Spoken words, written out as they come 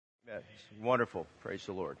It's wonderful. Praise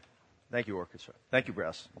the Lord. Thank you, orchestra. Thank you,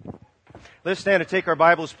 brass. Let's stand and take our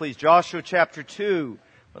Bibles, please. Joshua chapter 2.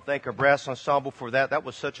 I'll thank our brass ensemble for that. That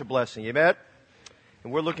was such a blessing. Amen?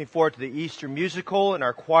 And we're looking forward to the Easter musical and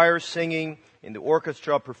our choir singing and the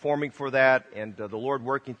orchestra performing for that and the Lord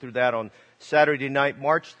working through that on Saturday night,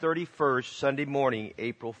 March 31st, Sunday morning,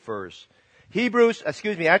 April 1st.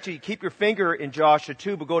 Actually keep your finger in Joshua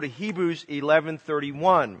 2, but go to Hebrews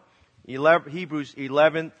 11:31. Hebrews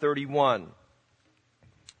 11:31.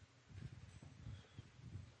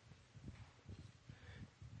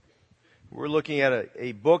 We're looking at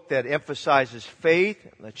a book that emphasizes faith,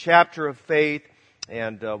 a chapter of faith,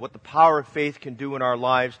 and what the power of faith can do in our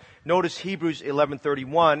lives. Notice Hebrews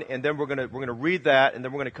 11:31, and then we're going to read that, and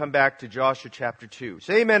then we're going to come back to Joshua chapter 2.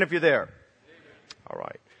 Say amen if you're there. Amen. All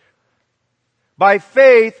right. By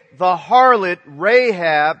faith, the harlot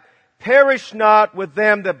Rahab perished not with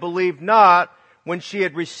them that believed not when she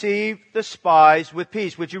had received the spies with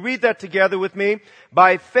peace. Would you read that together with me?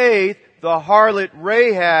 By faith, the harlot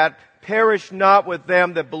Rahab perished not with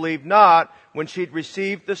them that believed not when she had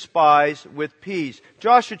received the spies with peace.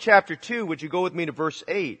 Joshua chapter 2, would you go with me to verse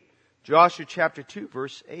 8? Joshua chapter 2,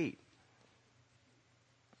 verse 8.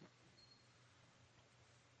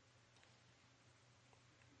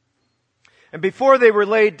 And before they were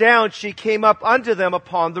laid down, she came up unto them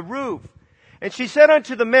upon the roof. And she said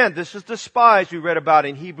unto the men, this is the spies we read about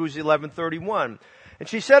in Hebrews 11:31. And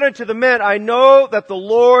she said unto the men, I know that the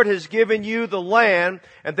Lord has given you the land,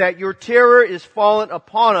 and that your terror is fallen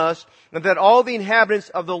upon us, and that all the inhabitants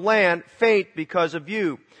of the land faint because of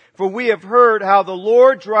you. For we have heard how the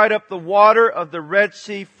Lord dried up the water of the Red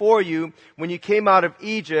Sea for you when you came out of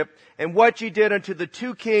Egypt, and what ye did unto the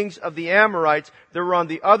two kings of the Amorites that were on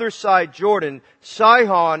the other side Jordan,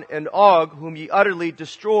 Sihon and Og, whom ye utterly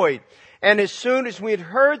destroyed. And as soon as we had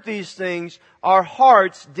heard these things, our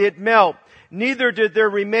hearts did melt. Neither did there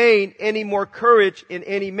remain any more courage in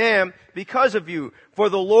any man because of you. For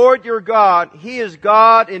the Lord your God, He is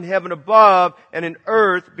God in heaven above and in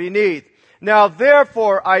earth beneath. Now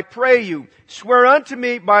therefore I pray you, swear unto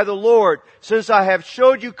me by the Lord, since I have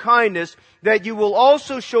showed you kindness, that you will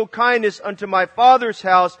also show kindness unto my father's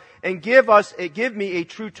house, and give me a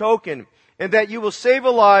true token, and that you will save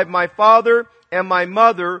alive my father and my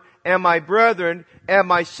mother and my brethren and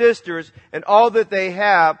my sisters and all that they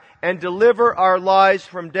have, and deliver our lives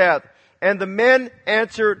from death. And the men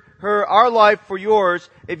answered her, our life for yours,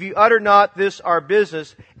 if you utter not this our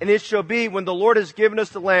business. And it shall be, when the Lord has given us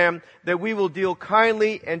the land, that we will deal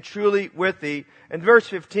kindly and truly with thee. And verse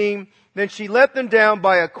 15, then she let them down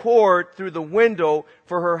by a cord through the window,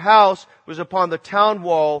 for her house was upon the town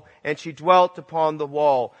wall, and she dwelt upon the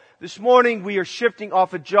wall. This morning we are shifting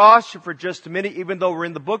off of Joshua for just a minute, even though we're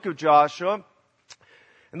in the book of Joshua.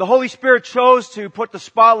 And the Holy Spirit chose to put the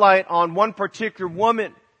spotlight on one particular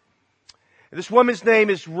woman. And this woman's name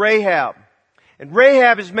is Rahab. And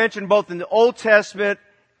Rahab is mentioned both in the Old Testament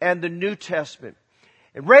and the New Testament.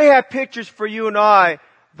 And Rahab pictures for you and I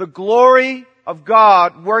the glory of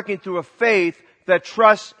God working through a faith that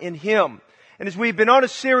trusts in Him. And as we've been on a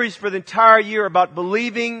series for the entire year about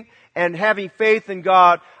believing and having faith in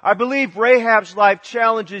God, I believe Rahab's life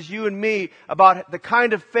challenges you and me about the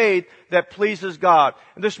kind of faith that pleases God.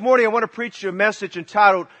 And this morning I want to preach you a message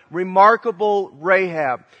entitled Remarkable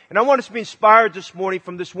Rahab. And I want us to be inspired this morning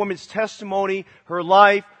from this woman's testimony, her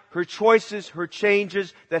life, her choices, her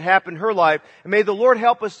changes that happened in her life. And may the Lord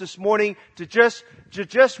help us this morning to just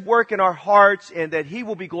work in our hearts, and that He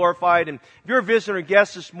will be glorified. And if you're a visitor and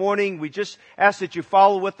guest this morning, we just ask that you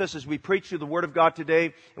follow with us as we preach through the Word of God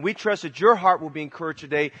today. And we trust that your heart will be encouraged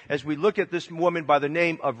today as we look at this woman by the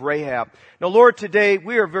name of Rahab. Now, Lord, today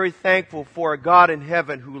we are very thankful for a God in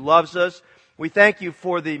heaven who loves us. We thank you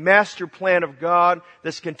for the master plan of God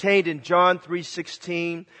that's contained in John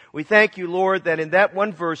 3:16. We thank you, Lord, that in that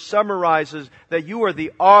one verse summarizes that you are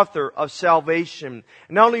the author of salvation.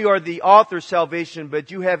 Not only are the author of salvation,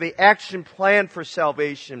 but you have an action plan for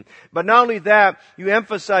salvation. But not only that, you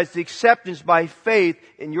emphasize the acceptance by faith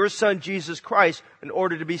in your Son, Jesus Christ, in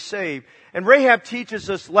order to be saved. And Rahab teaches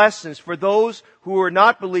us lessons for those who are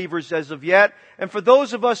not believers as of yet, and for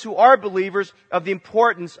those of us who are believers, of the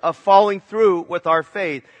importance of following through with our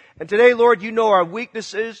faith. And today, Lord, you know our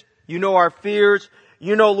weaknesses, you know our fears,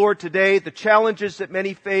 you know, Lord, today the challenges that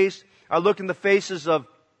many face. I look in the faces of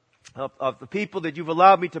of the people that you've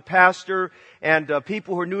allowed me to pastor and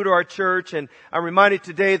people who are new to our church. And I'm reminded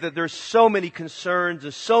today that there's so many concerns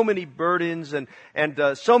and so many burdens and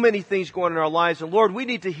so many things going on in our lives. And Lord, we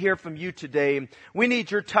need to hear from you today. We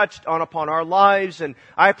need your touch upon our lives. And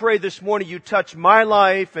I pray this morning you touch my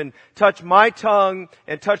life and touch my tongue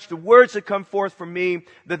and touch the words that come forth from me,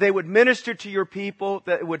 that they would minister to your people,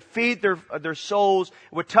 that it would feed their souls,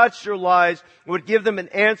 it would touch their lives, it would give them an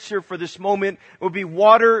answer for this moment. It would be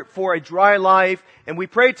water for a dry life. And we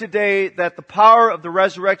pray today that the power of the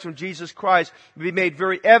resurrection of Jesus Christ will be made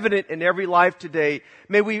very evident in every life today.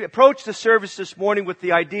 May we approach the service this morning with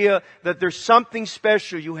the idea that there's something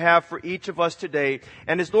special you have for each of us today.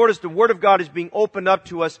 And as Lord, as the Word of God is being opened up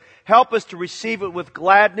to us, help us to receive it with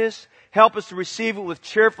gladness. Help us to receive it with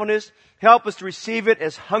cheerfulness. Help us to receive it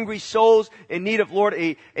as hungry souls in need of, Lord,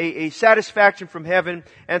 a satisfaction from heaven.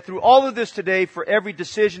 And through all of this today, for every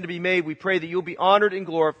decision to be made, we pray that you'll be honored and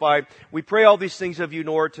glorified. We pray all these things of you,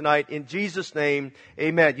 Lord, tonight. In Jesus' name,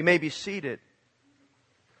 amen. You may be seated.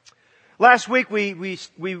 Last week we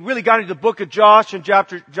really got into the book of Joshua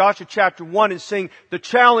chapter 1 and seeing the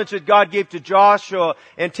challenge that God gave to Joshua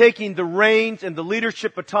and taking the reins and the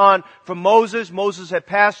leadership baton from Moses. Moses had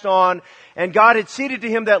passed on, and God had ceded to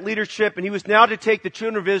him that leadership, and he was now to take the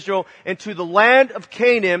children of Israel into the land of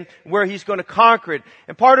Canaan where he's going to conquer it.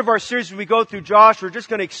 And part of our series as we go through Joshua, we're just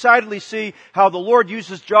going to excitedly see how the Lord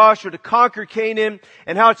uses Joshua to conquer Canaan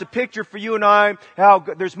and how it's a picture for you and I, how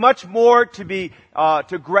there's much more to be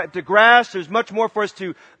to grasp. There's much more for us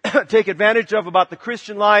to take advantage of about the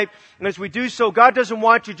Christian life. And as we do so, God doesn't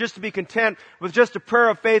want you just to be content with just a prayer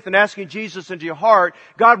of faith and asking Jesus into your heart.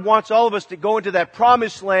 God wants all of us to go into that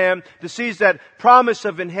promised land, to seize that promise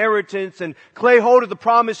of inheritance and lay hold of the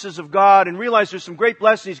promises of God and realize there's some great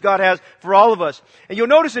blessings God has for all of us. And you'll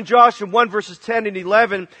notice in Joshua 1 verses 10 and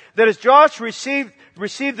 11 that as Joshua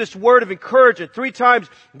received this word of encouragement, 3 times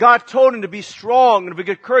God told him to be strong and to be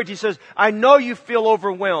good courage. He says, I know you feel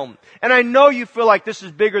overwhelmed. And I know you feel like this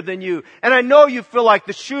is bigger than you. And I know you feel like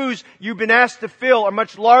the shoes you've been asked to fill are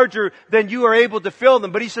much larger than you are able to fill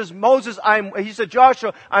them. But he says,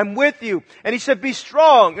 Joshua, I'm with you. And he said, be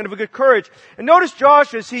strong and of a good courage. And notice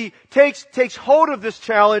Joshua, as he takes hold of this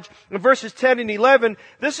challenge in verses 10 and 11,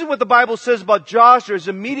 this is what the Bible says about Joshua's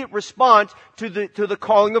immediate response to the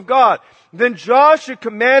calling of God. Then Joshua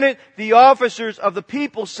commanded the officers of the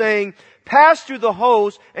people, saying, pass through the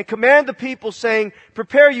host and command the people, saying,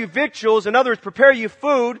 prepare you victuals, in other words, prepare you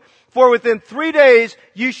food, for within 3 days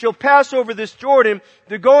you shall pass over this Jordan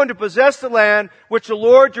to go and to possess the land which the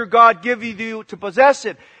Lord your God giveth you to possess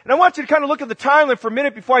it. And I want you to kind of look at the timeline for a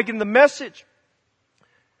minute before I get into the message.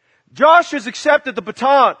 Joshua's accepted the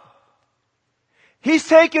baton. He's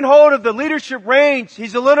taken hold of the leadership reins.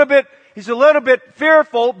 He's a little bit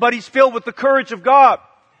fearful, but he's filled with the courage of God.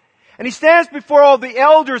 And he stands before all the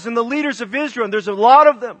elders and the leaders of Israel, and there's a lot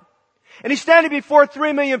of them. And he's standing before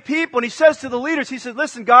 3 million people, and he says to the leaders, he says,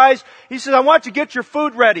 listen guys, he says, I want you to get your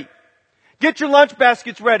food ready. Get your lunch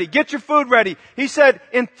baskets ready. Get your food ready. He said,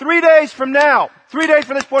 in 3 days from now, 3 days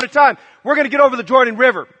from this point in time, we're going to get over the Jordan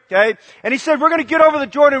River. Okay? And he said, we're going to get over the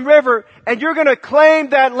Jordan River, and you're going to claim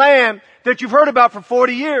that land that you've heard about for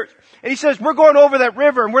 40 years. And he says, we're going over that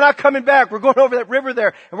river and we're not coming back. We're going over that river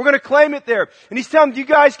there and we're going to claim it there. And he's telling them, you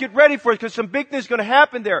guys get ready for it because some big things are going to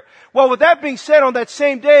happen there. Well, with that being said, on that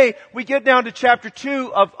same day, we get down to chapter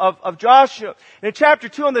 2 of Joshua. And in chapter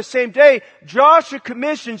 2 on the same day, Joshua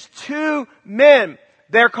commissions 2 men.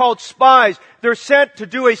 They're called spies. They're sent to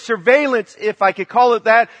do a surveillance, if I could call it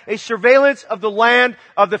that, a surveillance of the land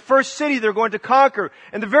of the first city they're going to conquer.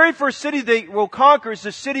 And the very first city they will conquer is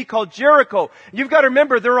a city called Jericho. You've got to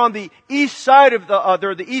remember they're on the east side of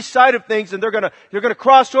they're the east side of things, and they're going to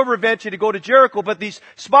cross over eventually to go to Jericho. But these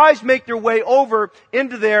spies make their way over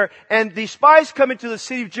into there, and these spies come into the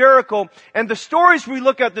city of Jericho. And the stories we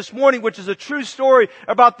look at this morning, which is a true story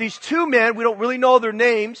about these 2 men, we don't really know their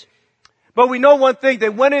names. But we know one thing, they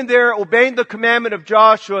went in there obeying the commandment of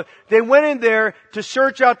Joshua. They went in there to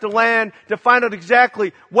search out the land, to find out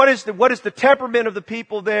exactly what is the temperament of the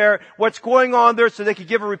people there, what's going on there, so they could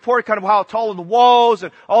give a report kind of how tall are the walls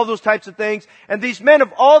and all those types of things. And these men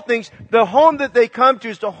of all things, the home that they come to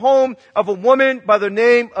is the home of a woman by the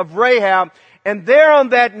name of Rahab. And there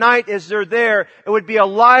on that night as they're there, it would be a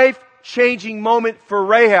life-changing moment for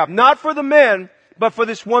Rahab. Not for the men, but for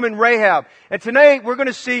this woman Rahab. And tonight we're going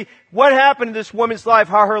to see what happened in this woman's life,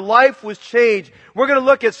 how her life was changed. We're going to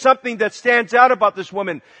look at something that stands out about this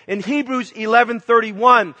woman. In Hebrews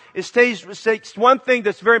 11:31, it states one thing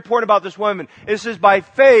that's very important about this woman. It says, by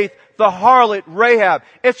faith, the harlot Rahab.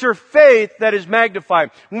 It's her faith that is magnified.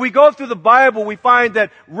 When we go through the Bible, we find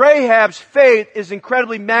that Rahab's faith is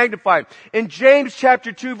incredibly magnified. In James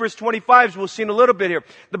chapter 2 verse 25, as we'll see in a little bit here,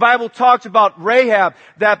 the Bible talks about Rahab,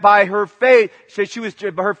 that by her faith,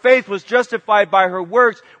 her faith was justified by her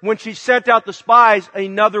works when she sent out the spies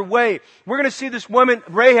another way. We're going to see this woman,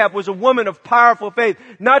 Rahab, was a woman of powerful faith,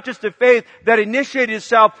 not just a faith that initiated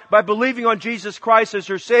itself by believing on Jesus Christ as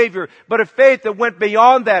her Savior, but a faith that went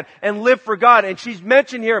beyond that and lived for God. And she's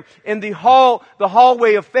mentioned here in the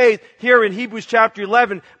hallway of faith here in Hebrews chapter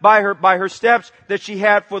 11 by her steps that she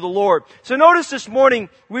had for the Lord. So notice this morning,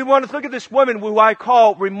 we want to look at this woman who I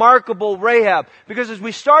call remarkable Rahab, because as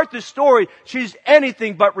we start this story, she's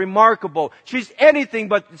anything but remarkable. She's anything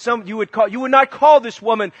but you would not call this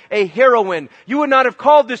woman a heroine. You would not have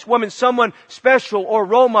called this woman someone special or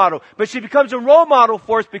role model, but she becomes a role model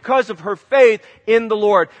for us because of her faith in the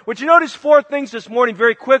Lord. Would you notice 4 things this morning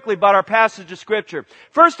very quickly about our passage of Scripture?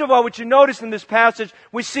 First of all, what you notice in this passage,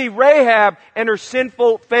 we see Rahab and her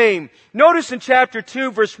sinful fame. Notice in chapter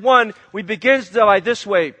 2 verse 1, we begins by this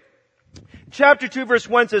way. Chapter 2 verse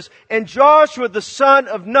 1 says, "And Joshua the son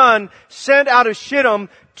of Nun sent out of Shittim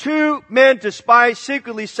 2 men to spy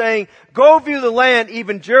secretly, saying, Go view the land,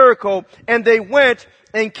 even Jericho. And they went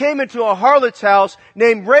and came into a harlot's house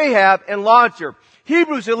named Rahab and lodged her."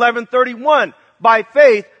 Hebrews 11:31, by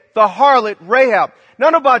faith, the harlot Rahab. Now,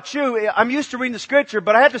 I don't know about you, I'm used to reading the Scripture,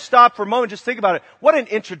 but I had to stop for a moment and just think about it. What an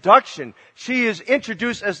introduction. She is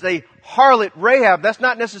introduced as the harlot Rahab. That's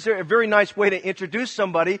not necessarily a very nice way to introduce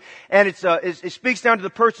somebody, and it speaks down to the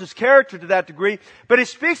person's character to that degree. But it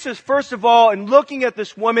speaks to us, first of all, in looking at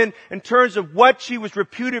this woman in terms of what she was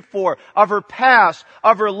reputed for, of her past,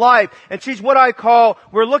 of her life. And she's what I call,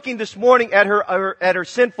 we're looking this morning at her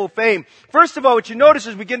sinful fame. First of all, what you notice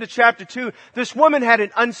as we get into chapter 2, this woman had an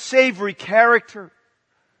unsavory character.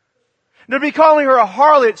 Now, to be calling her a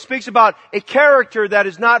harlot speaks about a character that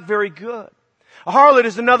is not very good. A harlot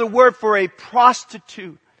is another word for a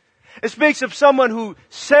prostitute. It speaks of someone who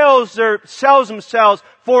sells themselves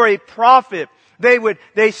for a profit.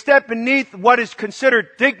 They step beneath what is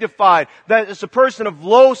considered dignified. That is a person of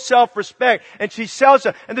low self-respect. And she sells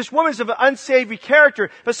it. And this woman is of an unsavory character.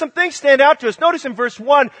 But some things stand out to us. Notice in verse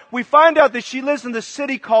 1, we find out that she lives in the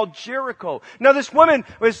city called Jericho. Now this woman,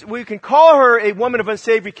 we can call her a woman of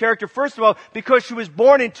unsavory character, first of all, because she was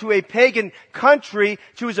born into a pagan country.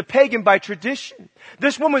 She was a pagan by tradition.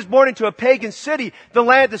 This woman was born into a pagan city.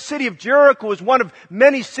 The city of Jericho was one of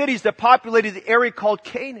many cities that populated the area called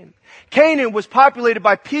Canaan. Canaan was populated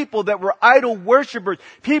by people that were idol worshippers,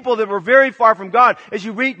 people that were very far from God. As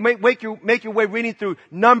you make your way reading through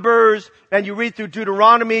Numbers and you read through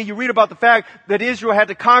Deuteronomy, you read about the fact that Israel had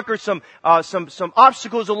to conquer some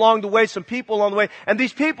obstacles along the way, some people along the way. And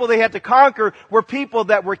these people they had to conquer were people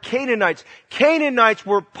that were Canaanites. Canaanites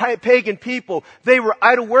were pagan people. They were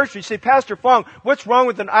idol worshippers. You say, Pastor Fong, what's wrong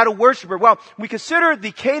with an idol worshiper? Well, we consider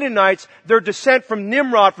the Canaanites, their descent from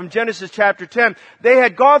Nimrod from Genesis chapter 10. They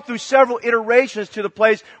had gone through several iterations to the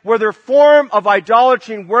place where their form of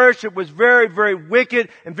idolatry and worship was very, very wicked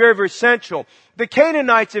and very, very sensual. The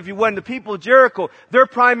Canaanites, if you would, and the people of Jericho, their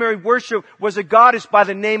primary worship was a goddess by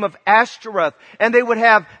the name of Ashtoreth. And they would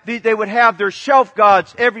have their shelf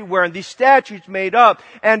gods everywhere and these statues made up.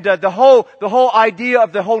 And the whole idea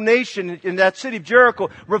of the whole nation in that city of Jericho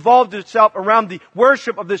revolved itself around the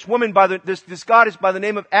worship of this woman this goddess by the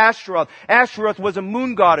name of Ashtoreth. Ashtoreth was a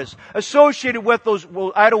moon goddess. Associated with those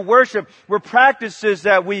idol worship were practices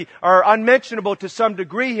that we are unmentionable to some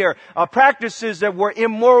degree here. Practices that were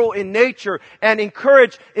immoral in nature and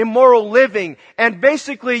encourage immoral living. And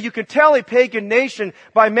basically, you can tell a pagan nation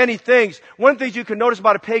by many things. One of the things you can notice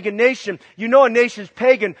about a pagan nation, you know a nation's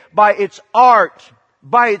pagan by its art,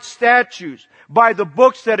 by its statues, by the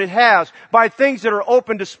books that it has, by things that are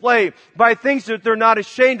open display, by things that they're not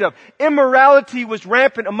ashamed of. Immorality was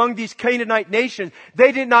rampant among these Canaanite nations.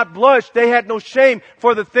 They did not blush. They had no shame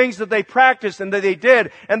for the things that they practiced and that they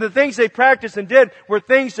did. And the things they practiced and did were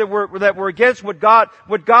things that were against what God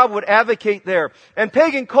would advocate there. And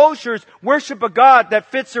pagan cultures worship a God that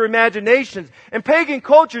fits their imaginations. And pagan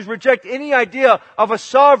cultures reject any idea of a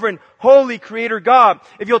sovereign, holy creator God.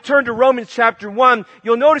 If you'll turn to Romans chapter 1,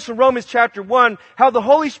 you'll notice in Romans chapter 1 how the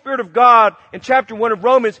Holy Spirit of God in chapter 1 of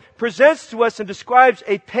Romans presents to us and describes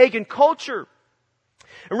a pagan culture.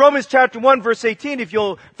 In Romans chapter 1 verse 18, if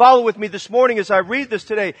you'll follow with me this morning as I read this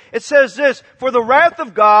today, it says this, "For the wrath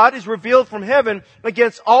of God is revealed from heaven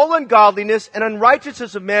against all ungodliness and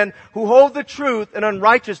unrighteousness of men who hold the truth in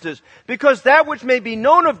unrighteousness, because that which may be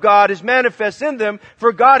known of God is manifest in them,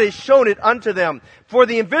 for God has shown it unto them. For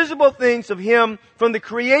the invisible things of Him from the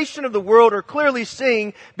creation of the world are clearly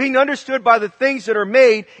seen, being understood by the things that are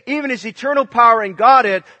made, even His eternal power and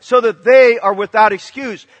Godhead, so that they are without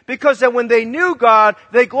excuse. Because that when they knew God,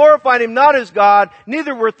 they glorified Him not as God,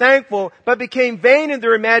 neither were thankful, but became vain in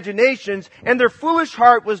their imaginations, and their foolish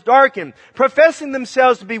heart was darkened. Professing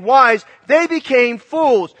themselves to be wise, they became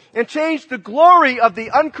fools, and changed the glory of the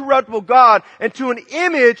uncorruptible God into an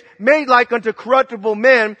image made like unto corruptible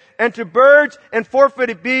men, and to birds and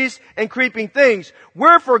four-footed beasts and creeping things.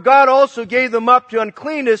 Wherefore God also gave them up to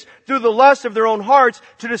uncleanness through the lust of their own hearts,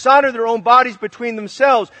 to dishonor their own bodies between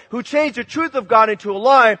themselves, who changed the truth of God into a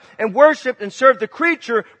lie, and worshipped and served the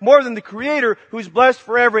creature more than the Creator, who is blessed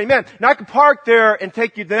forever. Amen." Now I could park there and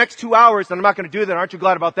take you the next 2 hours, and I'm not going to do that. Aren't you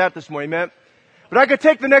glad about that this morning, amen? But I could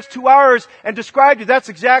take the next 2 hours and describe to you that's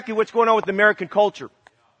exactly what's going on with American culture.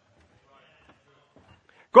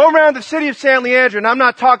 Go around the city of San Leandro, and I'm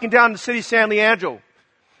not talking down the city of San Leandro.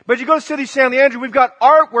 But you go to the city of San Leandro, we've got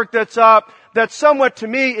artwork that's up that somewhat to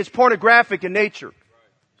me is pornographic in nature.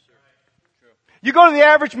 You go to the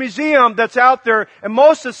average museum that's out there, and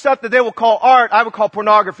most of the stuff that they will call art, I would call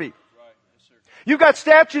pornography. You've got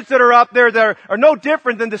statues that are up there that are no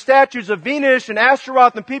different than the statues of Venus and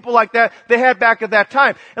Astaroth and people like that they had back at that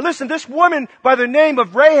time. And listen, this woman by the name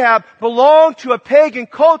of Rahab belonged to a pagan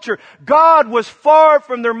culture. God was far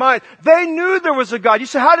from their mind. They knew there was a God. You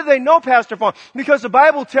say, how did they know, Pastor Fawn? Because the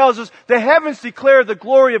Bible tells us the heavens declare the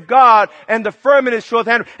glory of God and the firmament showeth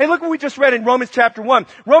hand. Hey, look what we just read in Romans chapter 1.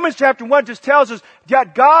 Romans chapter 1 just tells us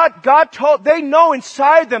that God told, they know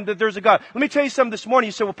inside them that there's a God. Let me tell you something this morning.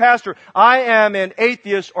 You say, well, Pastor, I am an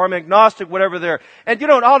atheist or I'm agnostic, whatever there. And you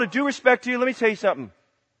know, in all the due respect to you, let me tell you something.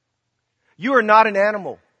 You are not an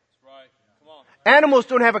animal. Right. Come on. Animals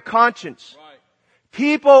don't have a conscience. Right.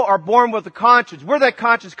 People are born with a conscience. Where did that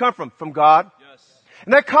conscience come from? From God. Yes.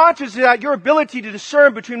 And that conscience is that your ability to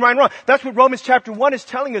discern between right and wrong. That's what Romans chapter 1 is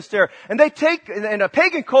telling us there. And and a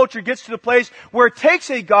pagan culture gets to the place where it takes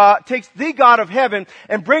the God of heaven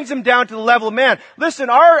and brings him down to the level of man. Listen,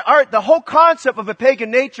 the whole concept of a pagan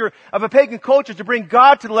nature, of a pagan culture is to bring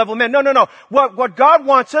God to the level of man. No. What God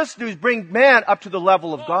wants us to do is bring man up to the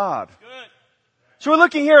level of God. So we're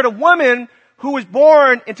looking here at a woman who was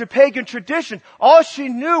born into pagan tradition. All she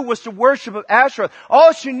knew was to worship of Asherah.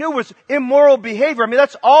 All she knew was immoral behavior. I mean,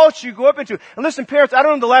 that's all she grew up into. And listen, parents, I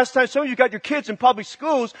don't know the last time, some of you got your kids in public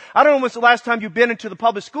schools. I don't know when's the last time you've been into the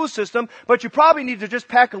public school system, but you probably need to just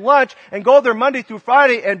pack a lunch and go there Monday through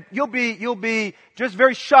Friday, and you'll be just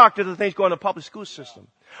very shocked at the things going on in the public school system.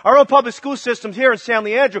 Our own public school systems here in San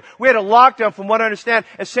Leandro, we had a lockdown from what I understand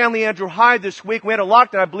at San Leandro High this week. We had a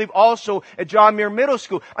lockdown, I believe, also at John Muir Middle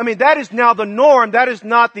School. I mean, that is now the norm. That is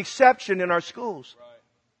not the exception in our schools. Right.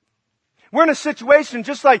 We're in a situation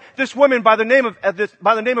just like this woman by the name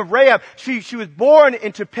of Rahab. She was born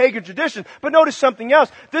into pagan tradition. But notice something else.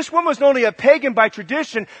 This woman was not only a pagan by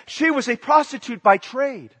tradition, she was a prostitute by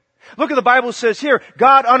trade. Look at the Bible says here,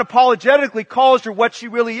 God unapologetically calls her what she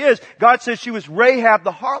really is. God says she was Rahab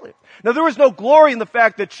the harlot. Now there was no glory in the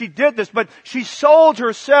fact that she did this, but she sold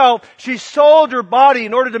herself, she sold her body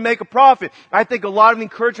in order to make a profit. I think a lot of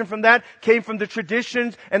encouragement from that came from the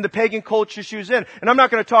traditions and the pagan culture she was in. And I'm not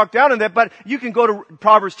going to talk down on that, but you can go to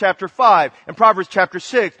Proverbs chapter 5 and Proverbs chapter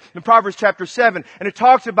 6 and Proverbs chapter 7, and it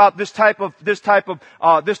talks about this type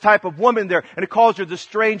of woman there, and it calls her the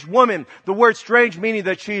strange woman. The word strange meaning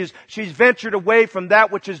that she's ventured away from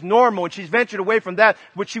that which is normal, and she's ventured away from that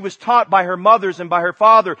which she was taught by her mothers and by her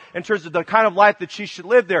father in terms of the kind of life that she should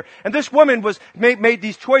live there. And this woman made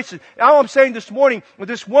these choices. All I'm saying this morning,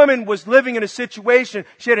 this woman was living in a situation,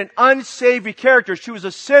 she had an unsavory character. She was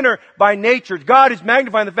a sinner by nature. God is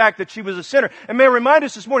magnifying the fact that she was a sinner. And may I remind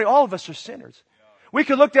us this morning, all of us are sinners. We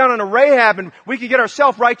could look down on a Rahab and we could get our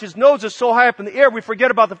self-righteous noses so high up in the air we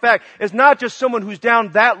forget about the fact it's not just someone who's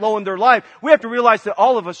down that low in their life. We have to realize that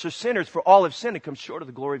all of us are sinners, for all have sinned and come short of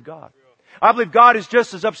the glory of God. I believe God is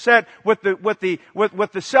just as upset with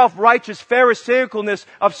the self-righteous pharisaicalness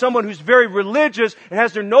of someone who's very religious and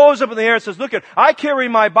has their nose up in the air and says, look, I carry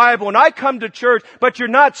my Bible and I come to church, but you're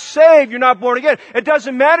not saved, you're not born again. It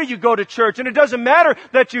doesn't matter you go to church, and it doesn't matter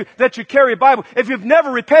that you carry a Bible. If you've never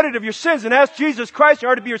repented of your sins and asked Jesus Christ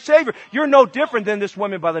to be your Savior, you're no different than this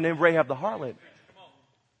woman by the name of Rahab the harlot.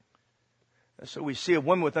 And so we see a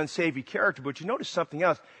woman with unsavory character, but you notice something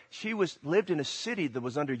else. She lived in a city that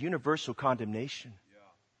was under universal condemnation.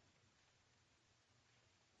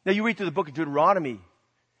 Now you read through the book of Deuteronomy,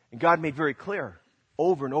 and God made very clear,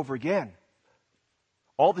 over and over again,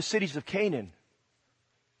 all the cities of Canaan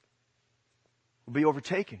will be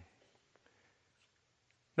overtaken.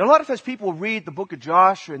 Now a lot of times people read the book of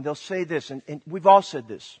Joshua and they'll say this, and we've all said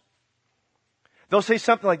this. They'll say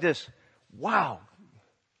something like this, wow,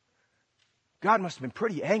 God must have been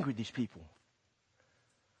pretty angry with these people.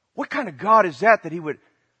 What kind of God is that He would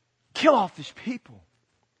kill off these people?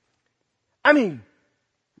 I mean,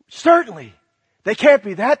 certainly, they can't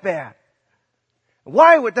be that bad.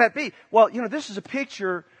 Why would that be? Well, this is a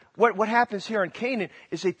picture, what happens here in Canaan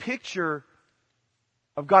is a picture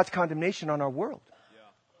of God's condemnation on our world.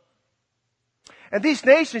 And these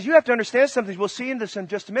nations, you have to understand something. We'll see in this in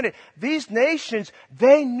just a minute. These nations,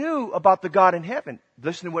 they knew about the God in heaven.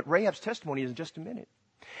 Listen to what Rahab's testimony is in just a minute.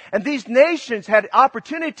 And these nations had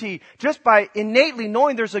opportunity just by innately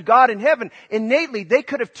knowing there's a God in heaven. Innately, they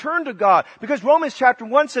could have turned to God. Because Romans chapter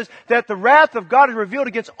 1 says that the wrath of God is revealed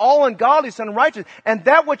against all ungodliness and unrighteousness. And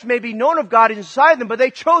that which may be known of God is inside them, but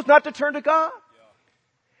they chose not to turn to God.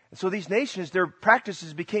 And so these nations, their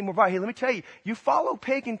practices became more violent. Hey, let me tell you, you follow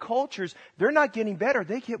pagan cultures, they're not getting better,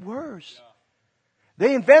 they get worse.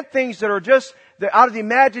 They invent things that are just out of the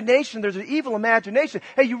imagination. There's an evil imagination.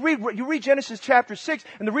 Hey, you read Genesis chapter 6,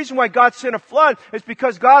 and the reason why God sent a flood is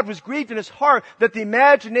because God was grieved in His heart that the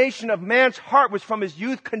imagination of man's heart was from his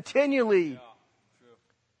youth continually.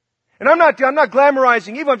 And I'm not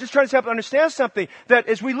glamorizing evil. I'm just trying to help understand something. That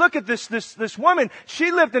as we look at this woman, she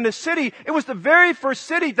lived in a city. It was the very first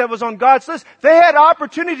city that was on God's list. They had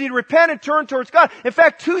opportunity to repent and turn towards God. In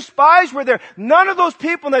fact, 2 spies were there. None of those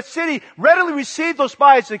people in that city readily received those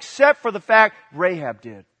spies except for the fact Rahab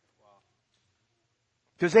did.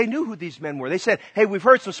 Because they knew who these men were. They said, hey, we've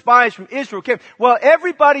heard some spies from Israel came. Well,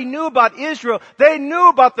 everybody knew about Israel. They knew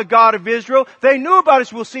about the God of Israel. They knew about,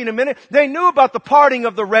 as we'll see in a minute, they knew about the parting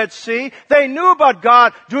of the Red Sea. They knew about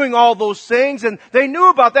God doing all those things. And they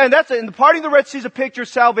knew about that. And the parting of the Red Sea is a picture of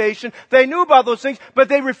salvation. They knew about those things, but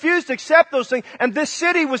they refused to accept those things. And this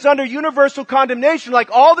city was under universal condemnation,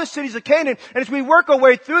 like all the cities of Canaan. And as we work our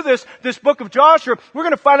way through this book of Joshua, we're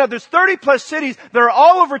going to find out there's 30 plus cities that are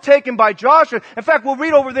all overtaken by Joshua. In fact, we'll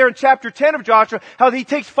read over there in chapter 10 of Joshua, how he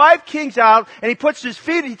takes 5 kings out and he puts his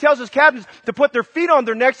feet, he tells his captains to put their feet on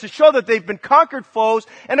their necks to show that they've been conquered foes.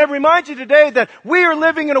 And I remind you today that we are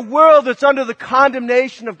living in a world that's under the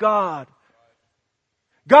condemnation of God.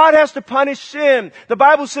 God has to punish sin. The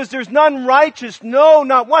Bible says there's none righteous, no,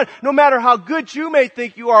 not one. No matter how good you may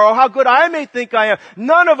think you are or how good I may think I am,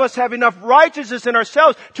 none of us have enough righteousness in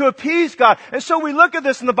ourselves to appease God. And so we look at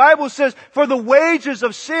this and the Bible says, for the wages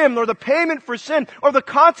of sin or the payment for sin or the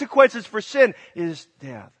consequences for sin is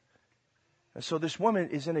death. And so this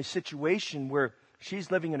woman is in a situation where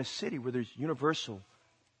she's living in a city where there's universal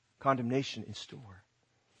condemnation in store.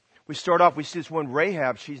 We start off, we see this woman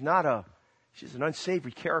Rahab, she's an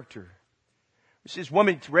unsavory character. We see this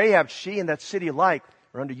woman, Rahab, she and that city alike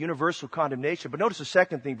are under universal condemnation. But notice the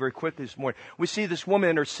second thing very quickly this morning. We see this woman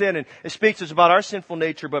in her sin, and it speaks to us about our sinful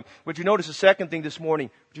nature. But would you notice the second thing this morning?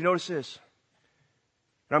 Would you notice this?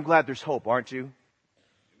 And I'm glad there's hope, aren't you?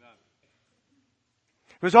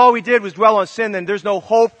 Because all we did was dwell on sin, then there's no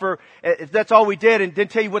hope for, if that's all we did and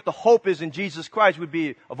didn't tell you what the hope is in Jesus Christ, we'd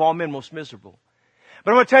be of all men most miserable.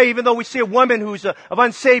 But I want to tell you, even though we see a woman who's of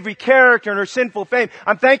unsavory character and her sinful fame,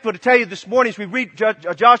 I'm thankful to tell you this morning as we read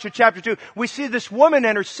Joshua chapter 2, we see this woman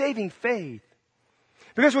and her saving faith.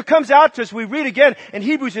 Because what comes out to us, we read again in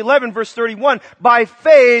Hebrews 11 verse 31, by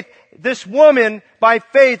faith, this woman, by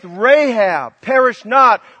faith, Rahab, perished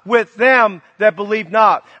not with them that believed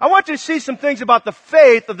not. I want you to see some things about the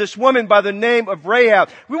faith of this woman by the name of Rahab.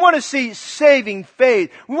 We want to see saving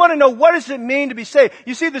faith. We want to know what does it mean to be saved.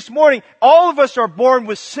 You see, this morning, all of us are born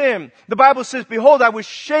with sin. The Bible says, behold, I was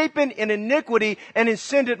shapen in iniquity, and in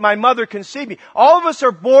sin did my mother conceive me. All of us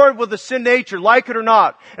are born with a sin nature, like it or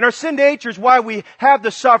not. And our sin nature is why we have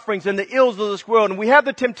the sufferings and the ills of this world, and we have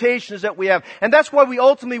the temptations that we have. And that's why we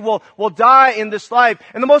ultimately will die in this life.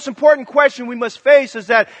 And the most important question we must face is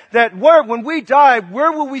that when we die,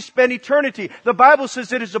 where will we spend eternity? The Bible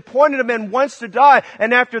says it is appointed a man once to die,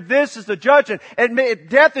 and after this is the judgment. And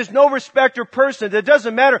death is no respecter of person. It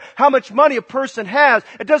doesn't matter how much money a person has.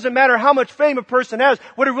 It doesn't matter how much fame a person has.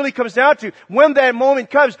 What it really comes down to, when that moment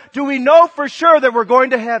comes, do we know for sure that we're going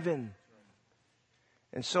to heaven?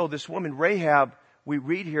 And so this woman, Rahab, we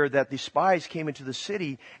read here that the spies came into the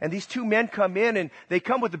city, and these 2 men come in, and they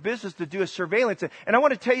come with the business to do a surveillance. And I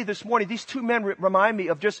want to tell you this morning, these 2 men remind me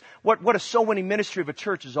of just what a soul winning ministry of a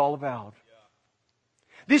church is all about.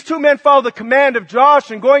 These two men followed the command of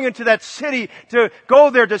Joshua and going into that city to go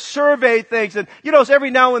there to survey things. And you know,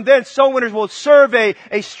 every now and then soul winners will survey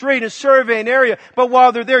a street and survey an area. But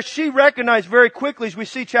while they're there, she recognized very quickly, as we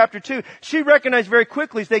see chapter 2, she recognized very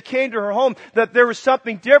quickly as they came to her home that there was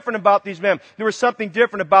something different about these men. There was something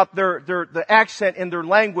different about the accent in their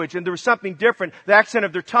language. And there was something different, the accent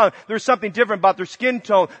of their tongue. There was something different about their skin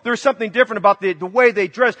tone. There was something different about the way they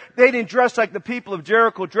dressed. They didn't dress like the people of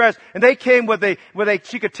Jericho dressed. And they came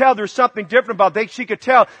she could tell there was something different about them. She could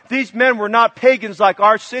tell these men were not pagans like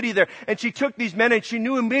our city there. And she took these men and she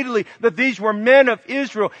knew immediately that these were men of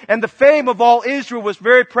Israel. And the fame of all Israel was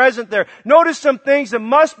very present there. Notice some things that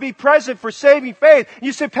must be present for saving faith.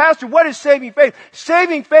 You say, Pastor, what is saving faith?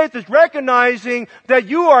 Saving faith is recognizing that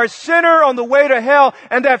you are a sinner on the way to hell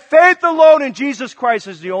and that faith alone in Jesus Christ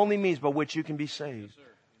is the only means by which you can be saved.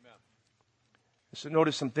 So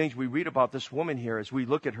notice some things we read about this woman here as we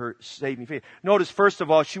look at her saving faith. Notice, first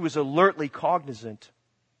of all, she was alertly cognizant.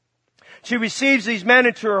 She receives these men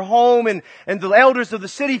into her home, and the elders of the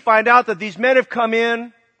city find out that these men have come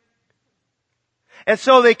in. And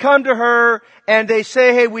so they come to her and they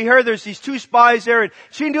say, hey, we heard there's these two spies there. And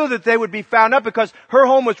she knew that they would be found out because her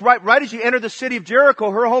home was right as you enter the city of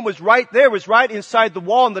Jericho. Her home was right there, was right inside the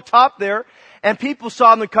wall on the top there. And people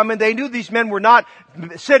saw them come in. They knew these men were not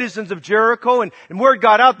citizens of Jericho. And word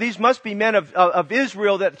got out, these must be men of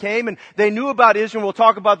Israel that came. And they knew about Israel. We'll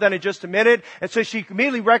talk about that in just a minute. And so she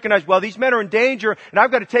immediately recognized, well, these men are in danger. And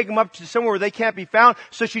I've got to take them up to somewhere where they can't be found.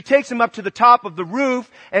 So she takes them up to the top of the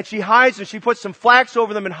roof. And she hides them. She puts some flax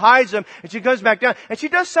over them and hides them. And she comes back down. And she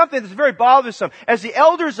does something that's very bothersome. As the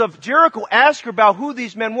elders of Jericho ask her about who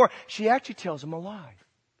these men were, she actually tells them a lie.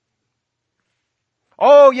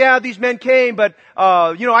 Oh yeah, these men came, but,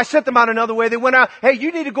 I sent them out another way. They went out. Hey,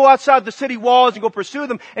 you need to go outside the city walls and go pursue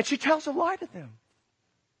them. And she tells a lie to them.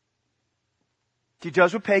 She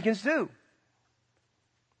does what pagans do.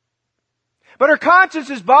 But her conscience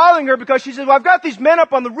is bothering her because she says, well, I've got these men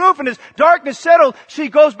up on the roof and as darkness settled, she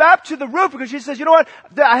goes back to the roof because she says, you know what?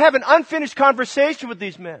 I have an unfinished conversation with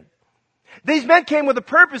these men. These men came with a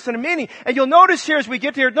purpose and a meaning. And you'll notice here as we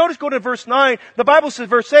get here, go to verse 9. The Bible says,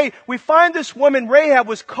 verse 8, we find this woman, Rahab,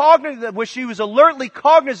 she was alertly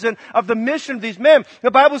cognizant of the mission of these men.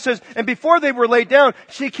 The Bible says, and before they were laid down,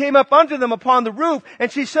 she came up unto them upon the roof, and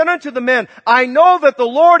she said unto the men, I know that the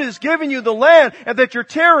Lord has given you the land, and that your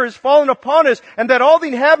terror is fallen upon us, and that all the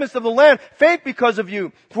inhabitants of the land faint because of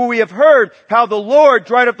you. For we have heard how the Lord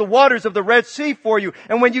dried up the waters of the Red Sea for you,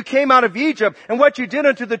 and when you came out of Egypt, and what you did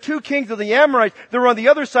unto the two kings of the Amorites that were on the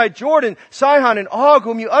other side Jordan, Sihon and Og,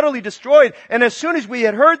 whom you utterly destroyed. And as soon as we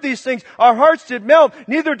had heard these things, our hearts did melt,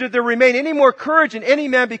 neither did there remain any more courage in any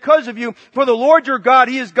man because of you. For the Lord your God,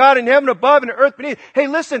 He is God in heaven above and earth beneath. Hey,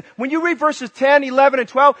 listen, when you read verses 10, 11, and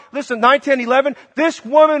 12, listen, 9, 10, 11, this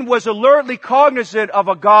woman was alertly cognizant of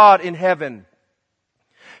a God in heaven.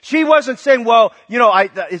 She wasn't saying, well,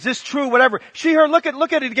 is this true, whatever. She heard, look at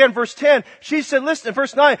it again, verse 10. She said, listen,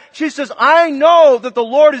 verse 9, she says, I know that the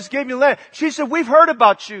Lord has given you land. She said, we've heard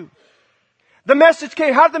about you. The message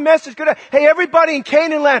came. How did the message go down? Hey, everybody in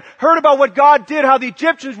Canaan land heard about what God did, how the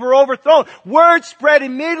Egyptians were overthrown. Word spread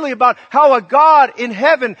immediately about how a God in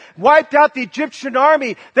heaven wiped out the Egyptian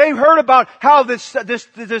army. They heard about how this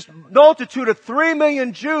multitude of 3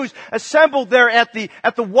 million Jews assembled there at the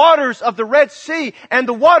waters of the Red Sea, and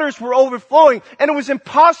the waters were overflowing, and it was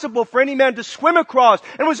impossible for any man to swim across,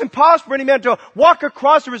 and it was impossible for any man to walk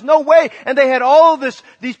across. There was no way, and they had all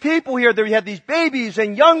these people here. They had these babies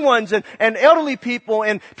and young ones and elderly people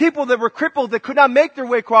and people that were crippled that could not make their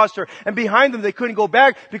way across there. And behind them, they couldn't go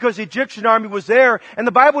back because the Egyptian army was there. And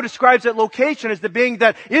the Bible describes that location as the being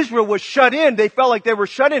that Israel was shut in. They felt like they were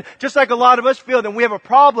shut in, just like a lot of us feel that we have a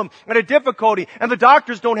problem and a difficulty, and the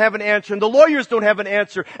doctors don't have an answer, and the lawyers don't have an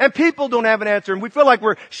answer, and people don't have an answer, and we feel like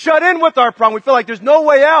we're shut in with our problem. We feel like there's no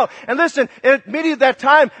way out. And listen, at immediately at that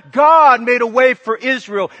time, God made a way for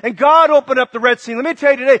Israel, and God opened up the Red Sea. Let me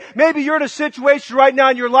tell you today, maybe you're in a situation right now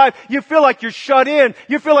in your life, you feel like you're shut in.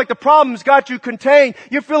 You feel like the problem's got you contained.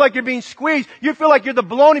 You feel like you're being squeezed. You feel like you're the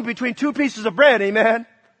bologna between two pieces of bread. Amen.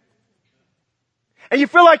 And you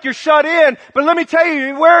feel like you're shut in. But let me tell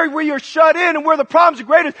you, where you're shut in and where the problems are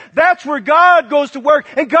greatest, that's where God goes to work.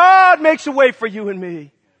 And God makes a way for you and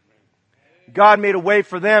me. God made a way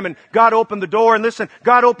for them, and God opened the door. And listen,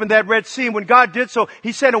 God opened that Red Sea. And when God did so,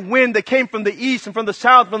 He sent a wind that came from the east and from the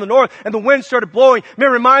south, from the north, and the wind started blowing. May I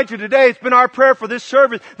remind you today, it's been our prayer for this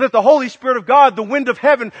service that the Holy Spirit of God, the wind of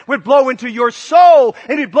heaven, would blow into your soul,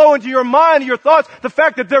 and He'd blow into your mind and your thoughts the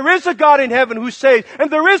fact that there is a God in heaven who saves,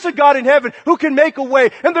 and there is a God in heaven who can make a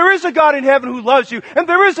way, and there is a God in heaven who loves you, and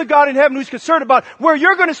there is a God in heaven who's concerned about where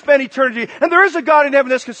you're going to spend eternity, and there is a God in heaven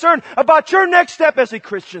that's concerned about your next step as a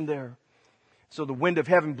Christian there. So the wind of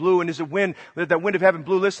heaven blew, and as that wind of heaven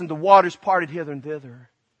blew, listen, the waters parted hither and thither.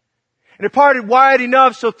 And it parted wide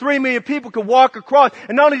enough so 3 million people could walk across.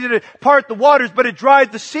 And not only did it part the waters, but it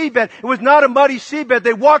dried the seabed. It was not a muddy seabed.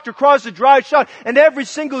 They walked across the dry shod. And every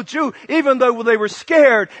single Jew, even though they were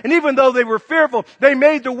scared, and even though they were fearful, they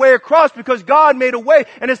made their way across because God made a way.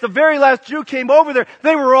 And as the very last Jew came over there,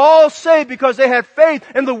 they were all saved because they had faith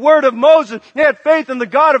in the word of Moses. They had faith in the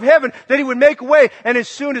God of heaven that He would make a way. And as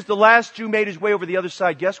soon as the last Jew made his way over the other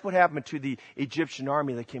side, guess what happened to the Egyptian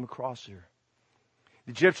army that came across there?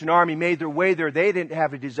 The Egyptian army made their way there. They didn't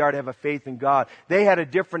have a desire to have a faith in God. They had a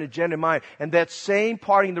different agenda in mind. And that same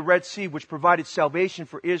parting the Red Sea, which provided salvation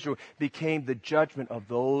for Israel, became the judgment of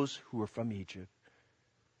those who were from Egypt.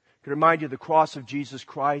 I can remind you of the cross of Jesus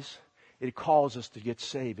Christ. It calls us to get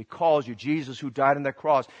saved. It calls you. Jesus, who died on that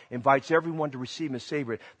cross, invites everyone to receive Him as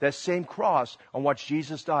Savior. That same cross on which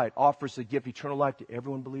Jesus died offers the gift of eternal life to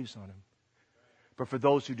everyone who believes on Him. But for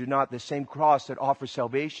those who do not, the same cross that offers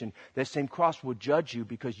salvation, that same cross will judge you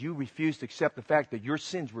because you refuse to accept the fact that your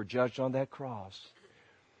sins were judged on that cross.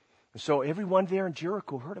 And so everyone there in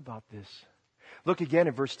Jericho heard about this. Look again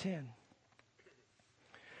at verse 10.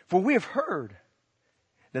 For we have heard.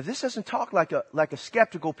 Now this doesn't talk like a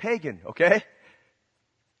skeptical pagan, okay?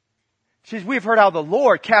 She says, we have heard how the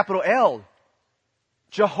Lord, capital L,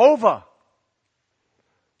 Jehovah,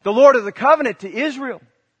 the Lord of the covenant to Israel.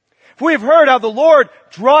 For we have heard how the Lord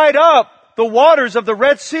dried up the waters of the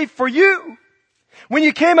Red Sea for you when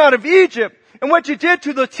you came out of Egypt, and what you did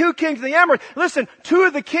to the 2 kings of the Amorites. Listen, 2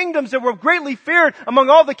 of the kingdoms that were greatly feared among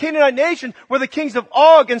all the Canaanite nations were the kings of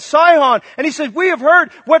Og and Sihon. And He says, we have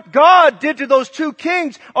heard what God did to those 2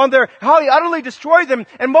 kings how He utterly destroyed them.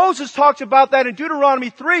 And Moses talks about that in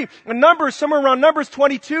Deuteronomy 3. And Numbers, somewhere around Numbers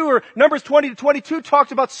 22 or Numbers 20 to 22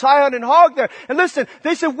 talks about Sihon and Og there. And listen,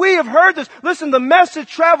 they said, we have heard this. Listen, the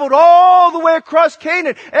message traveled all the way across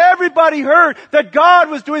Canaan. Everybody heard that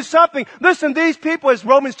God was doing something. Listen, these people, as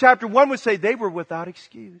Romans chapter 1 would say, they were without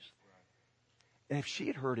excuse. And if she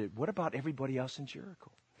had heard it, what about everybody else in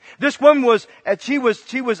Jericho? This woman was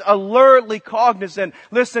alertly cognizant.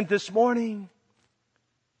 Listen, this morning,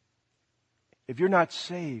 if you're not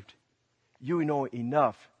saved, you know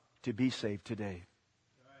enough to be saved today.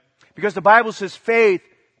 Because the Bible says faith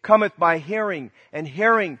cometh by hearing, and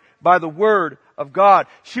hearing by the word of God.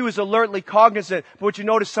 She was alertly cognizant, but would you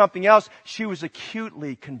notice something else? She was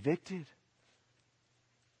acutely convicted.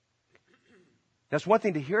 That's one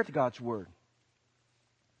thing to hear God's Word.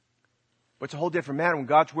 But it's a whole different matter when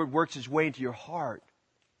God's Word works its way into your heart.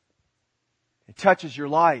 It touches your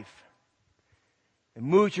life. It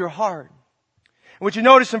moves your heart. And what you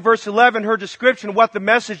notice in verse 11, her description of what the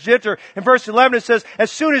message did to her. In verse 11 it says,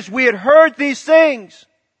 as soon as we had heard these things,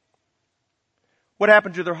 what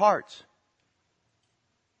happened to their hearts?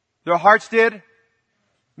 Their hearts did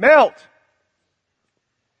melt.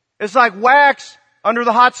 It's like wax under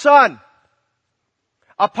the hot sun.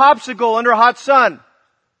 A popsicle under a hot sun.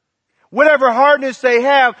 Whatever hardness they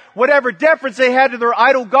have, whatever deference they had to their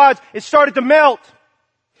idol gods, it started to melt.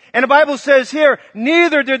 And the Bible says here,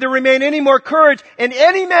 neither did there remain any more courage in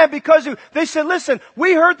any man because they said, listen,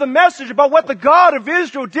 we heard the message about what the God of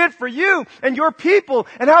Israel did for you and your people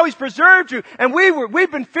and how He's preserved you. And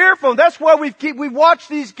we've been fearful. And that's why we watched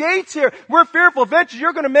these gates here. We're fearful. Eventually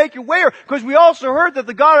you're going to make your way here because we also heard that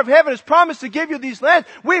the God of heaven has promised to give you these lands.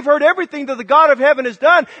 We've heard everything that the God of heaven has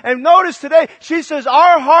done. And notice today, she says,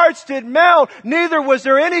 our hearts did melt. Neither was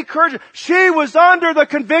there any courage. She was under the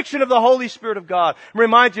conviction of the Holy Spirit of God.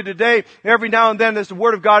 Remind you today, every now and then as the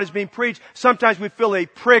Word of God is being preached, sometimes we feel a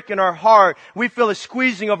prick in our heart. We feel a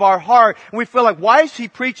squeezing of our heart. And we feel like, why is he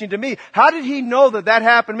preaching to me? How did he know that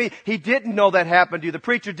happened to me? He didn't know that happened to you. The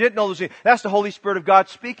preacher didn't know those things. That's the Holy Spirit of God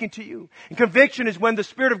speaking to you. And conviction is when the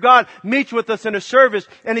Spirit of God meets with us in a service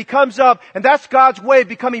and He comes up, and that's God's way of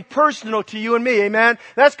becoming personal to you and me. Amen?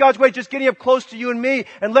 That's God's way of just getting up close to you and me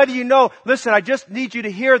and letting you know, listen, I just need you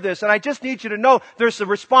to hear this, and I just need you to know there's a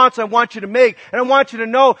response I want you to make, and I want you to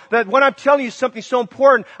know know that when I'm telling you something so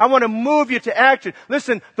important, I want to move you to action.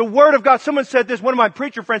 Listen, the Word of God, someone said this, one of my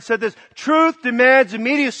preacher friends said this, truth demands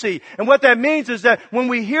immediacy. And what that means is that when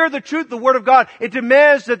we hear the truth, the Word of God, it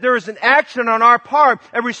demands that there is an action on our part,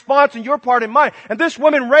 a response on your part and mine. And this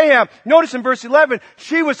woman, Rahab, notice in verse 11,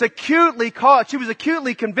 she was acutely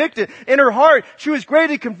convicted in her heart. She was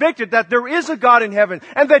greatly convicted that there is a God in heaven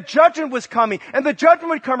and that judgment was coming and the judgment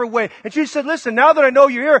would come her way. And she said, listen, now that I know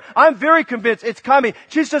you're here, I'm very convinced it's coming.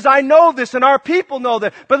 She says, I know this and our people know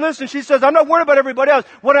that. But listen, she says, I'm not worried about everybody else.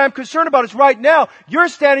 What I'm concerned about is right now, you're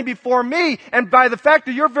standing before me, and by the fact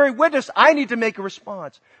that you're very witness, I need to make a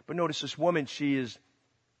response. But notice this woman, she is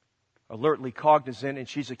alertly cognizant and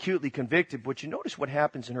she's acutely convicted. But you notice what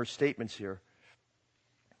happens in her statements here.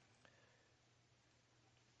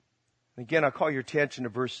 Again, I'll call your attention to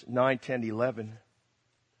verse 9, 10, 11. I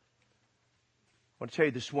want to tell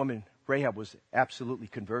you this woman, Rahab, was absolutely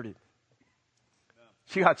converted.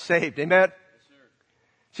 She got saved. Amen?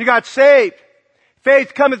 She got saved.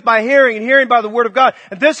 Faith cometh by hearing, and hearing by the Word of God.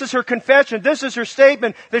 And this is her confession. This is her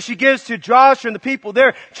statement that she gives to Joshua and the people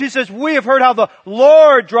there. She says, we have heard how the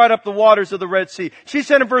Lord dried up the waters of the Red Sea. She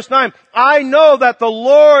said in verse 9, I know that the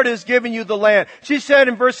Lord has given you the land. She said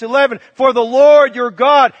in verse 11, for the Lord your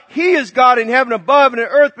God, He is God in heaven above and in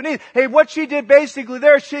earth beneath. Hey, what she did basically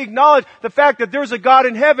there, she acknowledged the fact that there's a God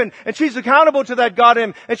in heaven, and she's accountable to that God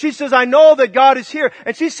in. And she says, I know that God is here.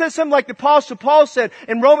 And she says something like the Apostle Paul said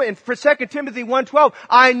in 2 Timothy 1:12,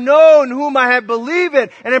 I know in whom I have believed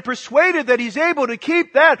and am persuaded that He's able to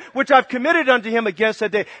keep that which I've committed unto Him against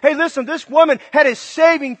that day. Hey, listen, this woman had a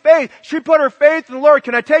saving faith. She put her faith in the Lord.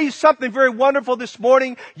 Can I tell you something very wonderful this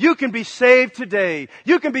morning? You can be saved today.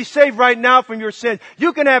 You can be saved right now from your sins.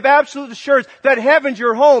 You can have absolute assurance that heaven's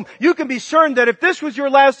your home. You can be certain that if this was your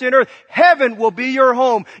last day on earth, heaven will be your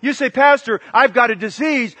home. You say, Pastor, I've got a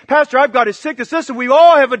disease. Pastor, I've got a sickness. Listen, we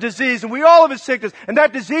all have a disease and we all have a sickness. And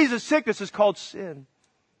that disease of sickness is called sin.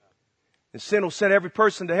 And sin will send every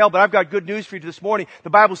person to hell. But I've got good news for you this morning. The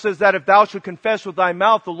Bible says that if thou shalt confess with thy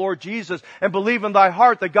mouth the Lord Jesus and believe in thy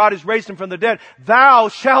heart that God has raised Him from the dead, thou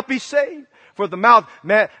shalt be saved. For the mouth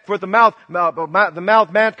man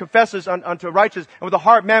confesses unto righteous, and with the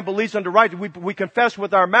heart man believes unto right. We confess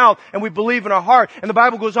with our mouth, and we believe in our heart. And the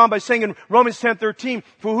Bible goes on by saying in Romans 10:13,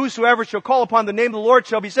 for whosoever shall call upon the name of the Lord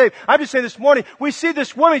shall be saved. I'm just saying this morning, we see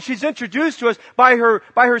this woman, she's introduced to us by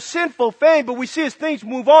her sinful fame, but we see as things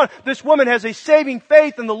move on, this woman has a saving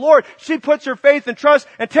faith in the Lord. She puts her faith and trust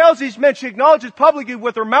and tells these men, she acknowledges publicly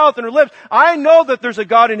with her mouth and her lips, I know that there's a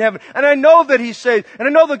God in heaven, and I know that He's saved, and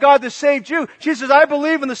I know the God that saved you. She says, I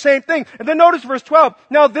believe in the same thing. And then notice verse 12.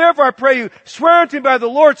 Now therefore I pray you, swear unto me by the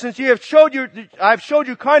Lord, since I have showed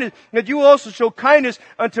you kindness, that you will also show kindness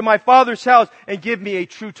unto my Father's house, and give me a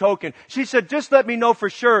true token. She said, just let me know for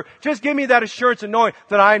sure. Just give me that assurance of knowing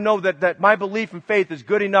that I know that my belief and faith is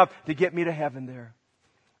good enough to get me to heaven there.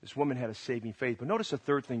 This woman had a saving faith. But notice a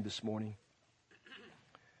third thing this morning.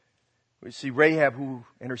 We see Rahab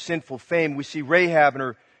and her sinful fame. We see Rahab and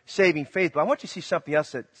her saving faith. But I want you to see something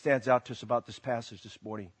else that stands out to us about this passage this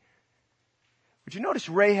morning. Would you notice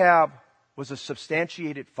Rahab was a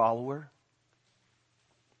substantiated follower?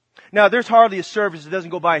 Now, there's hardly a service that doesn't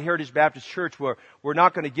go by in Heritage Baptist Church where we're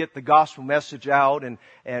not going to get the gospel message out, and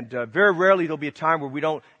very rarely there'll be a time where we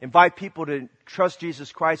don't invite people to trust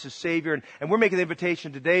Jesus Christ as Savior. And we're making the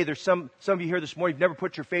invitation today. There's some of you here this morning who've never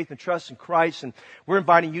put your faith and trust in Christ, and we're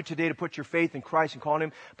inviting you today to put your faith in Christ and call on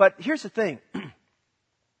Him. But here's the thing.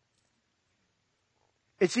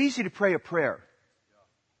 It's easy to pray a prayer.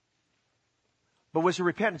 But was there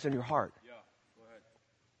repentance in your heart? Yeah. Go ahead.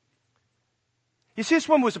 You see, this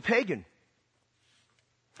woman was a pagan.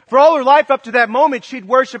 For all her life up to that moment, she'd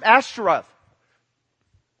worshiped Ashtaroth.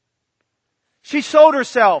 She sold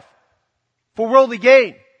herself for worldly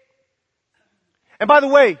gain. And by the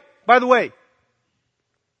way,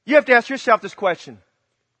 you have to ask yourself this question.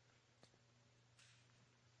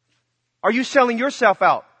 Are you selling yourself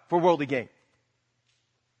out for worldly gain?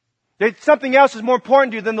 That something else is more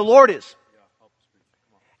important to you than the Lord is.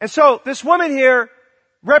 And so this woman here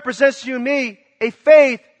represents to you and me a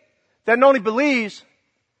faith that not only believes,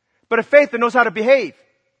 but a faith that knows how to behave.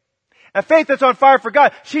 A faith that's on fire for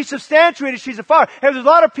God. She's substantiated, she's a fire. And there's a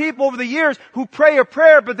lot of people over the years who pray a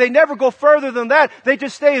prayer, but they never go further than that. They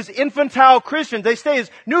just stay as infantile Christians. They stay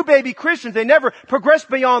as new baby Christians. They never progress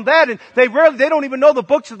beyond that. And they don't even know the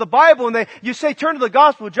books of the Bible. And you say, turn to the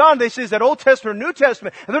Gospel of John. They say, is that Old Testament or New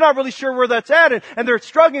Testament? And they're not really sure where that's at. And they're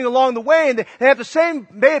struggling along the way. And they have the same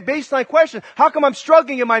baseline question. How come I'm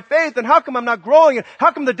struggling in my faith? And how come I'm not growing? And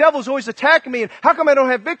how come the devil's always attacking me? And how come I don't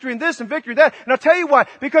have victory in this and victory in that? And I'll tell you why.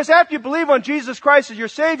 Because after you believe on Jesus Christ as your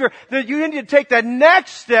Savior, that you need to take that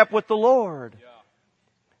next step with the Lord. Yeah.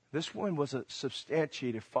 This one was a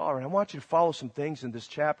substantiated follower. And I want you to follow some things in this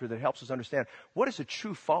chapter that helps us understand what is a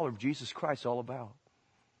true follower of Jesus Christ all about.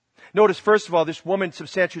 Notice, first of all, this woman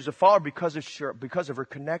substantiates a follower because of her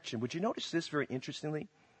connection. Would you notice this very interestingly?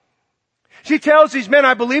 She tells these men,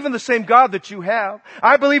 I believe in the same God that you have.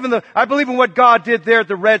 I believe in what God did there at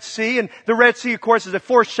the Red Sea. And the Red Sea, of course, is a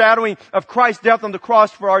foreshadowing of Christ's death on the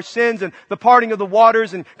cross for our sins and the parting of the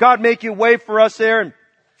waters and God making a way for us there.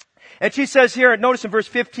 And she says here, notice in verse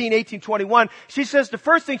 15, 18, 21, she says the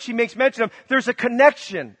first thing she makes mention of, there's a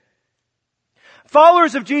connection.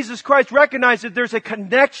 Followers of Jesus Christ recognize that there's a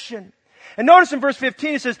connection. And notice in verse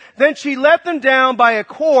 15 it says, then she let them down by a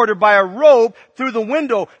cord or by a rope through the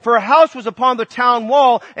window, for her house was upon the town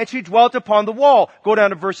wall, and she dwelt upon the wall. Go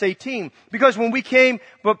down to verse 18. Because when we come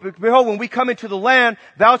into the land,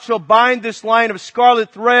 thou shalt bind this line of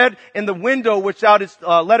scarlet thread in the window which thou didst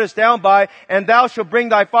let us down by, and thou shalt bring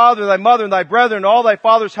thy father, thy mother, and thy brethren, and all thy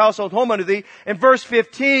father's household home unto thee. In verse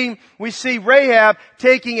 15, we see Rahab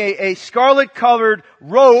taking a scarlet colored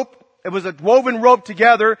rope. It was a woven rope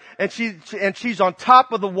together, and she's on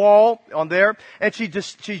top of the wall on there, and she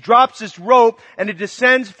drops this rope, and it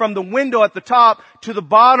descends from the window at the top to the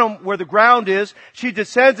bottom where the ground is. She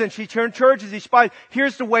descends and she charges these spies.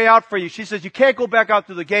 Here's the way out for you. She says, you can't go back out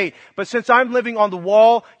through the gate, but since I'm living on the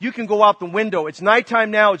wall, you can go out the window. It's nighttime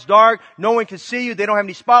now, it's dark, no one can see you, they don't have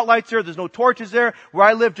any spotlights there, there's no torches there. Where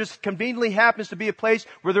I live just conveniently happens to be a place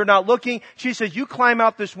where they're not looking. She says, you climb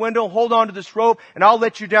out this window, hold on to this rope, and I'll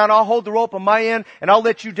let you down. I'll hold the rope on my end and I'll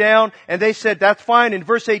let you down. And they said, that's fine. In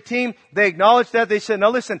verse 18, they acknowledged that. They said,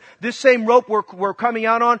 now listen, this same rope we're coming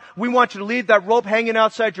out on, we want you to leave that rope hanging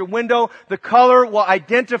outside your window. The color will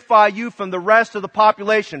identify you from the rest of the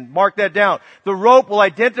population. Mark that down. The rope will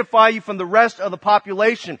identify you from the rest of the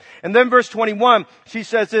population. And then verse 21, she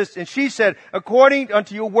says this, and she said, according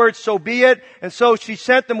unto your words, so be it. And so she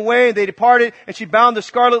sent them away and they departed, and she bound the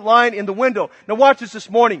scarlet line in the window. Now watch this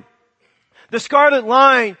morning. The scarlet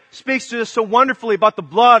line speaks to us so wonderfully about the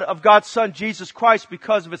blood of God's Son, Jesus Christ,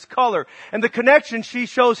 because of its color. And the connection she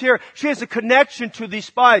shows here, she has a connection to these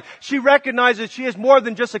spies. She recognizes she has more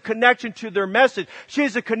than just a connection to their message. She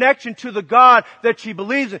has a connection to the God that she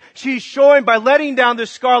believes in. She's showing by letting down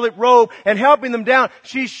this scarlet robe and helping them down,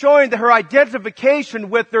 she's showing that her identification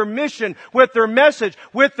with their mission, with their message,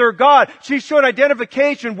 with their God. She's showing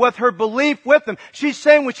identification with her belief with them. She's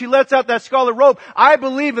saying when she lets out that scarlet robe, I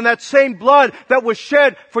believe in that same blood that was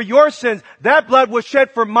shed for your sins. That blood was shed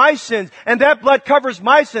for my sins, and that blood covers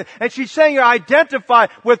my sin. And she's saying you identify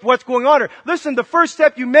with what's going on here. Listen, the first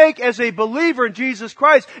step you make as a believer in Jesus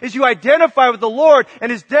Christ is you identify with the Lord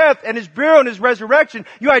and His death and His burial and His resurrection.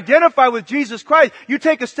 You identify with Jesus Christ. You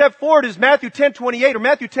take a step forward, as Matthew 10:28 or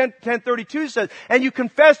Matthew 10:32 says, and you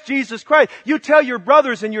confess Jesus Christ. You tell your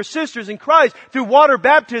brothers and your sisters in Christ through water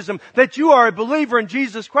baptism that you are a believer in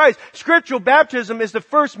Jesus Christ. Scriptural baptism is the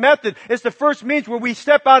first method. It's the first means where we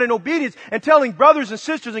step out in obedience and telling brothers and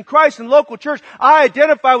sisters in Christ and local church, I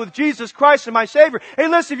identify with Jesus Christ and my Savior. Hey,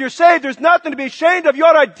 listen, if you're saved, there's nothing to be ashamed of. You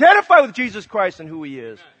ought to identify with Jesus Christ and who He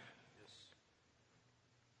is.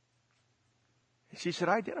 And she said,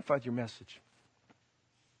 I identify with your message.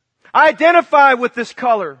 I identify with this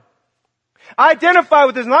color. I identify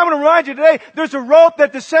with this, and I'm going to remind you today, there's a rope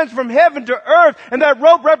that descends from heaven to earth, and that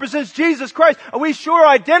rope represents Jesus Christ. And we show our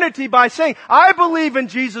identity by saying, I believe in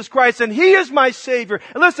Jesus Christ, and He is my Savior.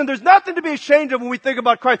 And listen, there's nothing to be ashamed of when we think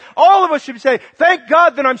about Christ. All of us should say, thank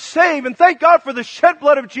God that I'm saved, and thank God for the shed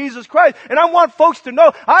blood of Jesus Christ. And I want folks to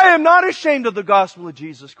know, I am not ashamed of the gospel of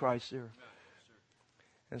Jesus Christ here.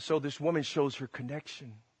 And so this woman shows her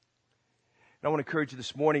connection. And I want to encourage you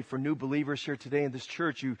this morning, for new believers here today in this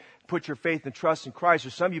church, you put your faith and trust in Christ.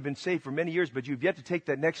 Or some of you have been saved for many years, but you've yet to take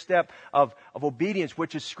that next step of obedience,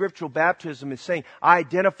 which is scriptural baptism, and saying, I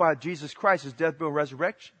identify with Jesus Christ as death, burial, and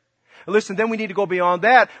resurrection. Listen, then we need to go beyond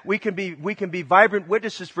that. We can be vibrant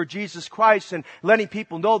witnesses for Jesus Christ and letting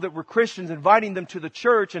people know that we're Christians, inviting them to the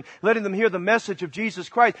church and letting them hear the message of Jesus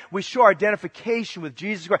Christ. We show our identification with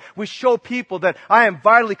Jesus Christ. We show people that I am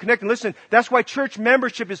vitally connected. Listen, that's why church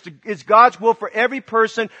membership is God's will for every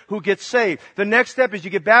person who gets saved. The next step is you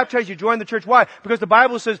get baptized, you join the church. Why? Because the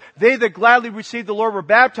Bible says they that gladly receive the Lord were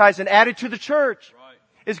baptized and added to the church.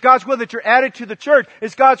 It's God's will that you're added to the church.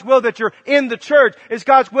 It's God's will that you're in the church. It's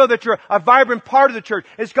God's will that you're a vibrant part of the church.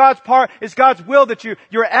 It's God's will that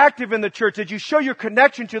you're active in the church, that you show your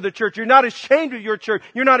connection to the church. You're not ashamed of your church.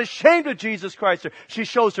 You're not ashamed of Jesus Christ. She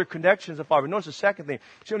shows her connection as a follower. Notice the second thing.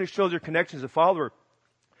 She only shows her connection as a follower.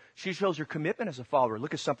 She shows her commitment as a follower.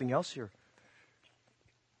 Look at something else here.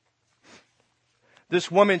 this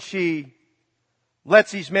woman, she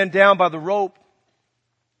lets these men down by the rope.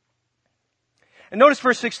 And notice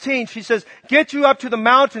verse 16, she says, "Get you up to the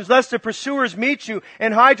mountains, lest the pursuers meet you,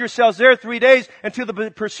 and hide yourselves there 3 days until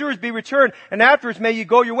the pursuers be returned, and afterwards may you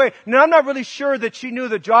go your way." Now, I'm not really sure that she knew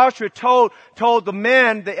that Joshua told the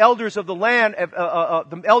men, the elders of the land,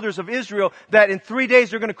 the elders of Israel, that in 3 days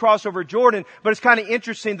they're going to cross over Jordan. But it's kind of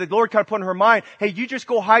interesting. The Lord kind of put in her mind, hey, you just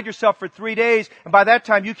go hide yourself for 3 days, and by that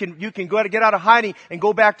time you can go to get out of hiding and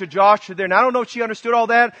go back to Joshua there. And I don't know if she understood all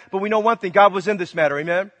that, but we know one thing: God was in this matter.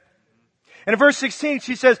 Amen. And in verse 16,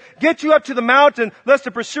 she says, "Get you up to the mountain, lest the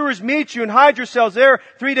pursuers meet you, and hide yourselves there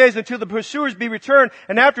 3 days until the pursuers be returned,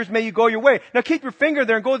 and afterwards may you go your way." Now keep your finger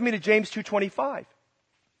there and go with me to James 2:25.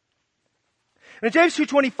 And in James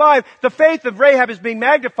 2:25, the faith of Rahab is being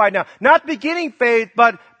magnified now. Not beginning faith,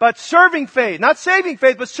 but serving faith. Not saving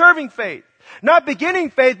faith, but serving faith. Not beginning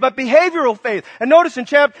faith, but behavioral faith. And notice in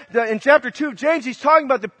chapter 2 of James, he's talking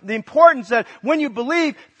about the importance that when you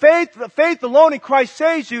believe, faith alone in Christ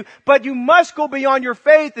saves you, but you must go beyond your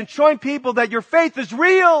faith and showing people that your faith is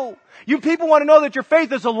real. You people want to know that your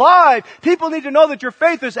faith is alive. People need to know that your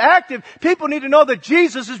faith is active. People need to know that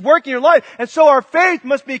Jesus is working in your life. And so our faith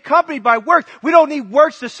must be accompanied by works. We don't need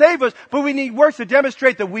works to save us, but we need works to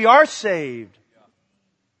demonstrate that we are saved.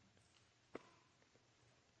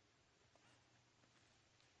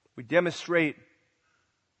 We demonstrate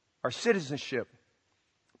our citizenship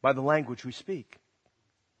by the language we speak,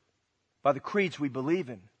 by the creeds we believe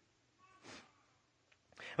in.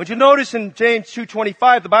 What you notice in James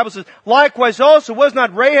 2:25, the Bible says, "Likewise also was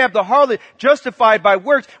not Rahab the harlot justified by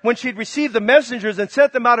works when she had received the messengers and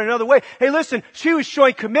sent them out another way?" Hey, listen, she was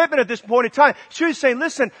showing commitment at this point in time. She was saying,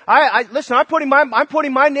 listen, I'm putting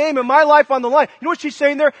my name and my life on the line. You know what she's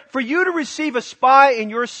saying there? For you to receive a spy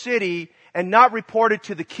in your city and not report it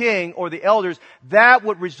to the king or the elders, that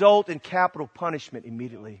would result in capital punishment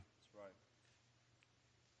immediately.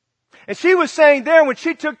 And she was saying there, when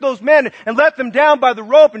she took those men and let them down by the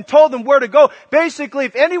rope and told them where to go, basically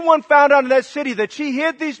if anyone found out in that city that she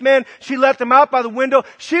hid these men, she let them out by the window,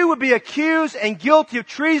 she would be accused and guilty of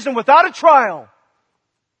treason without a trial.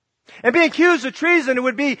 And being accused of treason, it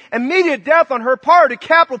would be immediate death on her part, a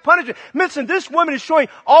capital punishment. Listen, this woman is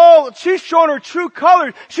she's showing her true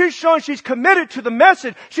colors. She's showing she's committed to the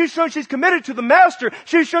message. She's showing she's committed to the Master.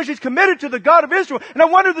 She's showing she's committed to the God of Israel. And I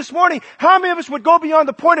wonder this morning, how many of us would go beyond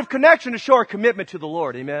the point of connection to show our commitment to the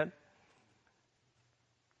Lord? Amen?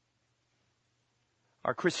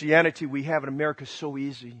 Our Christianity we have in America is so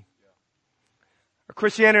easy.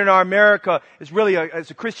 Christianity in our America is really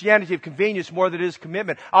it's a Christianity of convenience more than it is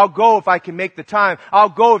commitment. I'll go if I can make the time. I'll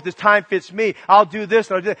go if this time fits me. I'll do this.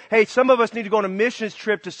 I'll do that. Hey, some of us need to go on a missions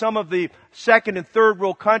trip to some of the second and third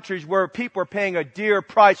world countries where people are paying a dear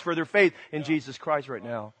price for their faith in Jesus Christ right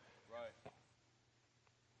now.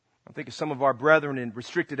 I'm thinking of some of our brethren in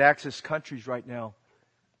restricted access countries right now.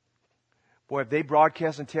 Boy, if they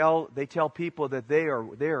broadcast and they tell people that they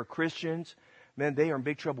are Christians, man, they are in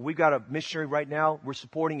big trouble. We've got a missionary right now we're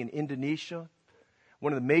supporting in Indonesia,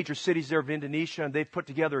 one of the major cities there of Indonesia, and they've put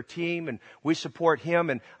together a team, and we support him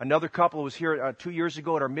and another couple who was here 2 years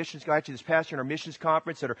ago at our missions, actually this past year in our missions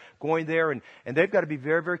conference, that are going there, and they've got to be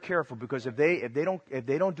very, very careful, because if they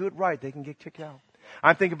don't do it right, they can get kicked out.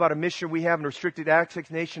 I'm thinking about a mission we have in a restricted access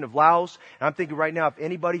nation of Laos. And I'm thinking right now, if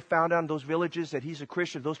anybody found out in those villages that he's a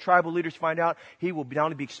Christian, if those tribal leaders find out, he will not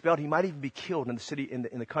only be expelled, he might even be killed in the city, in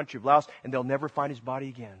the country of Laos, and they'll never find his body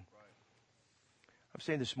again. I'm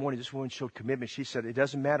saying this morning, this woman showed commitment. She said, it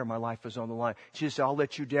doesn't matter, my life is on the line. She said, I'll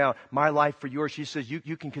let you down. My life for yours. She says,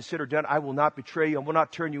 you can consider done. I will not betray you. I will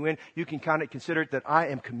not turn you in. You can kind of consider it that I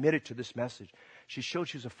am committed to this message. She showed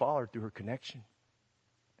she was a follower through her connection.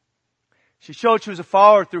 She showed she was a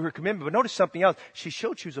follower through her commitment. But notice something else. She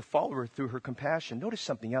showed she was a follower through her compassion. Notice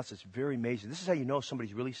something else that's very amazing. This is how you know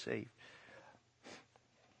somebody's really saved.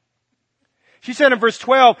 She said in verse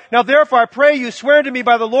 12, "Now therefore I pray you, swear to me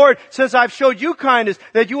by the Lord, since I've showed you kindness,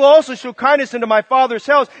 that you also show kindness unto my father's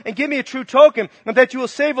house, and give me a true token, and that you will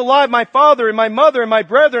save alive my father and my mother and my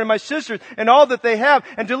brethren and my sisters and all that they have,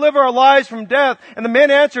 and deliver our lives from death." And the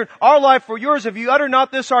men answered, "Our life for yours, if you utter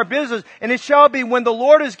not this our business. And it shall be, when the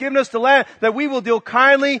Lord has given us the land, that we will deal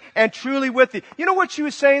kindly and truly with thee." You know what she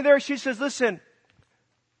was saying there? She says, listen,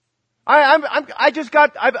 I'm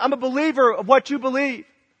a believer of what you believe.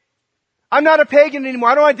 I'm not a pagan anymore.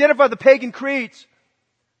 I don't identify the pagan creeds.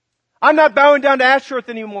 I'm not bowing down to Ashtoreth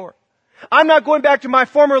anymore. I'm not going back to my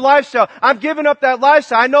former lifestyle. I'm giving up that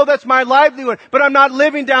lifestyle. I know that's my livelihood, but I'm not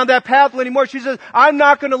living down that pathway anymore. She says, I'm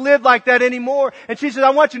not going to live like that anymore. And she says, I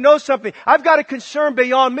want you to know something. I've got a concern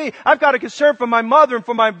beyond me. I've got a concern for my mother and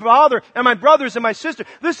for my father and my brothers and my sister.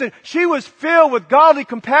 Listen, she was filled with godly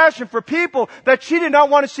compassion for people that she did not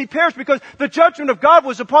want to see perish, because the judgment of God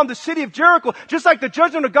was upon the city of Jericho, just like the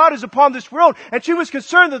judgment of God is upon this world. And she was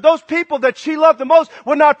concerned that those people that she loved the most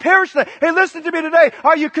would not perish. Hey, listen to me today.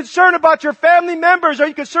 Are you concerned about your family members? Are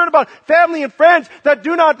you concerned about family and friends that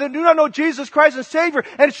do not know Jesus Christ as Savior?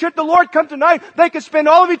 And should the Lord come tonight, they could spend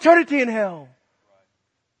all of eternity in hell.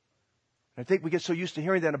 I think we get so used to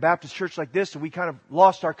hearing that in a Baptist church like this, and we kind of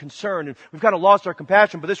lost our concern, and we've kind of lost our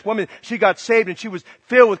compassion. But this woman, she got saved, and she was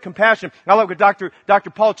filled with compassion. I like what Dr.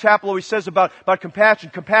 Paul Chappell always says about compassion.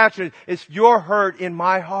 Compassion is your hurt in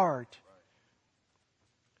my heart.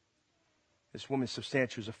 This woman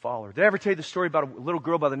substantially was a follower. Did I ever tell you the story about a little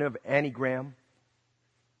girl by the name of Annie Graham?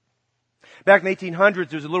 Back in the 1800s,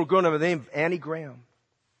 there was a little girl by the name of Annie Graham.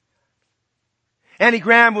 Annie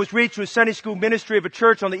Graham was reached with Sunday school ministry of a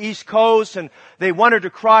church on the East Coast, and they won her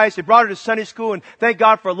to Christ. They brought her to Sunday school, and thank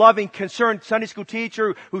God for a loving, concerned Sunday school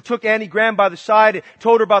teacher who took Annie Graham by the side and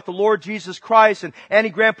told her about the Lord Jesus Christ. And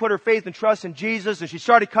Annie Graham put her faith and trust in Jesus, and she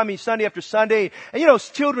started coming Sunday after Sunday. And you know,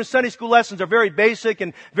 children's Sunday school lessons are very basic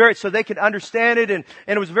and so they can understand it, and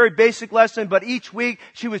it was a very basic lesson, but each week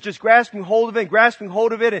she was just grasping hold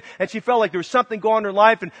of it, and she felt like there was something going on in her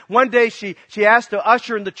life. And one day she asked the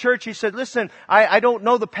usher in the church, she said, listen, I don't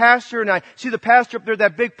know the pastor, and I see the pastor up there,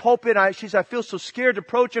 that big pulpit. She said, I feel so scared to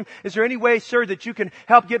approach him. Is there any way, sir, that you can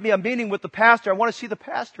help get me a meeting with the pastor? I want to see the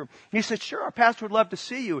pastor. He said, sure, our pastor would love to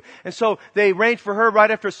see you. And so they arranged for her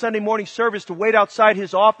right after a Sunday morning service to wait outside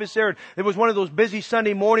his office there. And it was one of those busy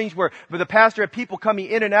Sunday mornings where the pastor had people coming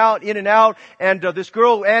in and out. And this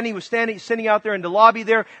girl, Annie, was sitting out there in the lobby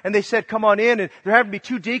there, and they said, come on in. And there happened to be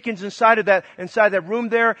two deacons inside that room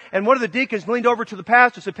there. And one of the deacons leaned over to the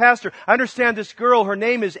pastor and said, Pastor, I understand this girl, her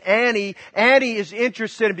name is Annie. Annie is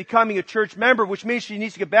interested in becoming a church member, which means she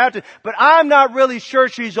needs to get baptized. But I'm not really sure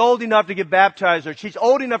she's old enough to get baptized, or she's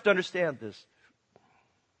old enough to understand this.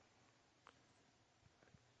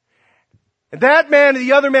 And that man and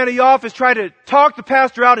the other man in the office tried to talk the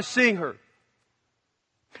pastor out of seeing her.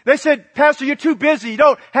 They said, Pastor, you're too busy. You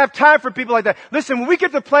don't have time for people like that. Listen, when we get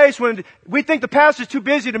to the place when we think the pastor's too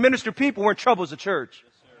busy to minister to people, we're in trouble as a church.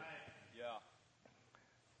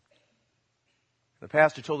 The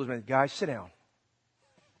pastor told his man, guys, sit down.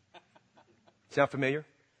 Sound familiar?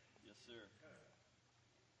 Yes, sir.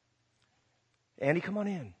 Annie, come on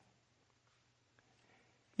in.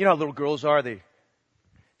 You know how little girls are. She's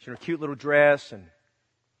in her cute little dress, and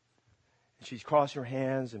she's crossing her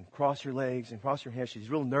hands and cross her legs and cross her hands. She's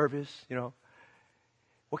real nervous, you know.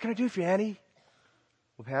 What can I do for you, Annie?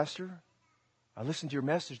 Well, Pastor, I listened to your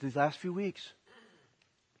message these last few weeks.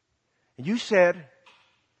 And you said,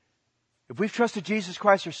 if we've trusted Jesus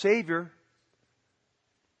Christ our Savior,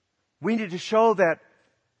 we need to show that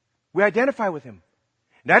we identify with Him.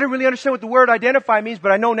 And I didn't really understand what the word identify means,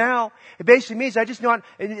 but I know now. It basically means I just know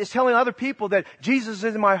it's telling other people that Jesus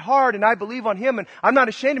is in my heart and I believe on Him and I'm not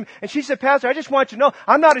ashamed of Him. And she said, Pastor, I just want you to know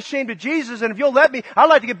I'm not ashamed of Jesus, and if you'll let me, I'd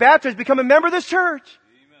like to get baptized, become a member of this church.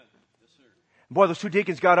 Boy, those two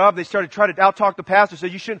deacons got up. They started trying to out-talk the pastor.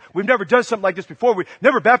 Said, you shouldn't, we've never done something like this before. We've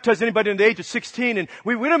never baptized anybody under the age of 16. And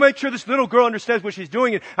we want to make sure this little girl understands what she's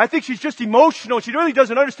doing. And I think she's just emotional. She really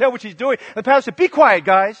doesn't understand what she's doing. And the pastor said, be quiet,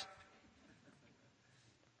 guys.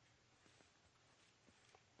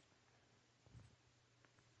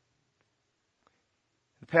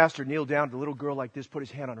 The pastor kneeled down to the little girl like this, put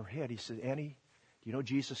his hand on her head. He said, Annie, do you know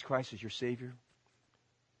Jesus Christ is your Savior?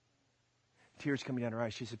 Tears coming down her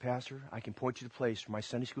eyes. She said, Pastor, I can point you to the place where my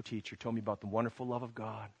Sunday school teacher told me about the wonderful love of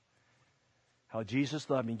God. How Jesus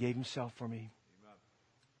loved me and gave Himself for me. Amen.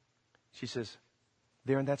 She says,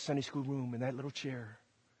 there in that Sunday school room, in that little chair,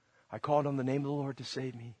 I called on the name of the Lord to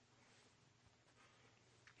save me.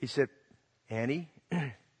 He said, Annie, do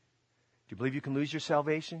you believe you can lose your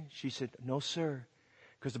salvation? She said, no, sir.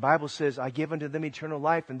 Because the Bible says, I give unto them eternal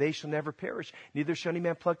life, and they shall never perish. Neither shall any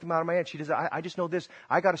man pluck them out of my hand. She says, I just know this.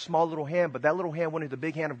 I got a small little hand, but that little hand went into the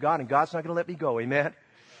big hand of God, and God's not going to let me go. Amen?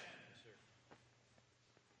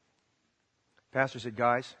 Pastor said,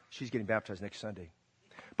 guys, she's getting baptized next Sunday.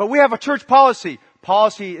 But we have a church policy.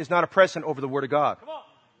 Policy is not a precedent over the Word of God. Come on.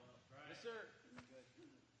 Yes, sir.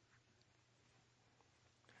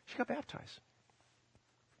 She got baptized.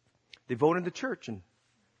 They voted in the church, and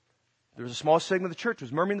there was a small segment of the church that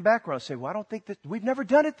was murmuring in the background saying, well, I don't think that we've never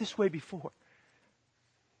done it this way before.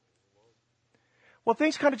 Well,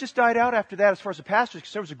 things kind of just died out after that as far as the pastors,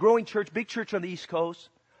 because there was a growing church, big church on the East Coast.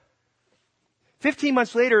 15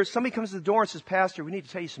 months later, somebody comes to the door and says, Pastor, we need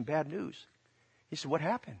to tell you some bad news. He said, what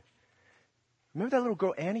happened? Remember that little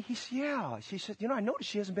girl, Annie? He said, yeah. She said, I noticed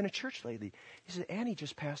she hasn't been to church lately. He said, Annie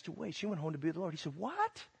just passed away. She went home to be with the Lord. He said,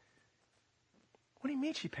 what? What do you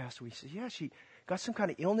mean she passed away? He said, yeah, she got some kind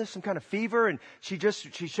of illness, some kind of fever, and she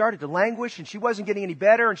started to languish, and she wasn't getting any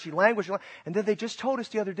better, and she languished. And then they just told us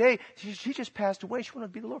the other day, she just passed away. She wanted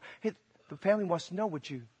to be with the Lord. Hey, the family wants to know, would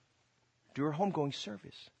you do her homegoing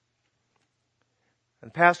service? And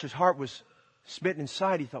the pastor's heart was smitten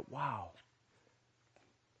inside. He thought, wow,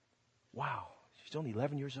 she's only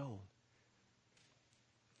 11 years old.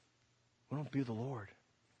 We don't be with the Lord.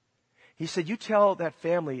 He said, you tell that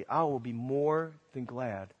family I will be more than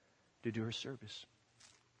glad to do her service.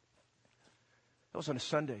 That was on a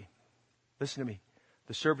Sunday. Listen to me.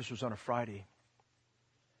 The service was on a Friday.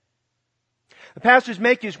 The pastor's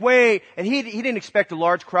making his way, and he didn't expect a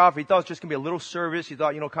large crowd. He thought it was just going to be a little service. He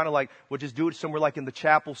thought, kind of like, we'll just do it somewhere like in the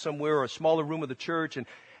chapel somewhere or a smaller room of the church.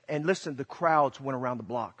 And listen, the crowds went around the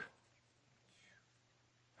block.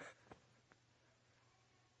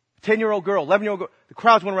 10-year-old girl, 11-year-old girl, the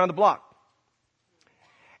crowds went around the block.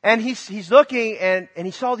 And he's looking, and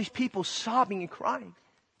he saw these people sobbing and crying.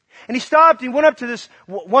 And he stopped, and he went up to this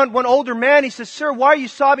one older man. He says, sir, why are you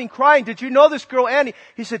sobbing, crying? Did you know this girl, Annie?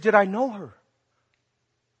 He said, did I know her?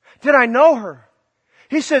 Did I know her?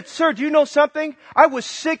 He said, sir, do you know something? I was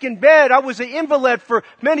sick in bed. I was an invalid for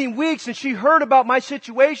many weeks, and she heard about my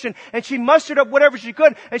situation, and she mustered up whatever she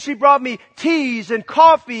could, and she brought me teas and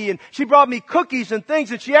coffee, and she brought me cookies and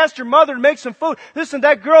things, and she asked her mother to make some food. Listen,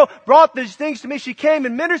 that girl brought these things to me. She came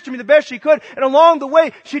and ministered to me the best she could, and along the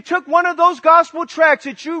way, she took one of those gospel tracts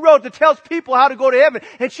that you wrote that tells people how to go to heaven,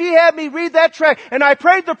 and she had me read that tract, and I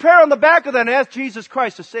prayed the prayer on the back of that and asked Jesus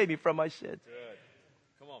Christ to save me from my sins.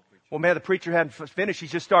 Well, man, the preacher hadn't finished.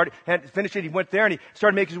 Hadn't finished it. He went there and he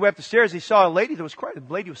started making his way up the stairs. He saw a lady that was crying.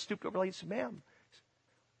 The lady was stooped over. He said, ma'am,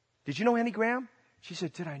 did you know Annie Graham? She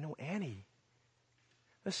said, did I know Annie?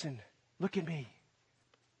 Listen, look at me.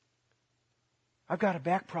 I've got a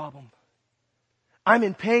back problem. I'm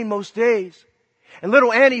in pain most days. And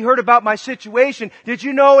little Annie heard about my situation. Did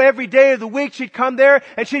you know every day of the week she'd come there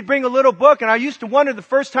and she'd bring a little book? And I used to wonder the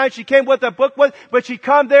first time she came what that book was. But she'd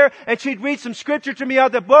come there and she'd read some scripture to me out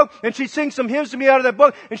of that book. And she'd sing some hymns to me out of that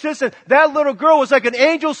book. And she said, that little girl was like an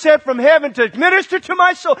angel sent from heaven to minister to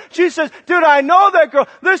my soul. She says, dude, I know that girl.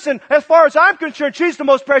 Listen, as far as I'm concerned, she's the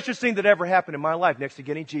most precious thing that ever happened in my life next to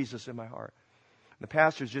getting Jesus in my heart. And the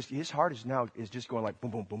pastor's his heart is just going like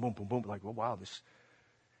boom, boom, boom, boom, boom, boom. Like, oh, wow,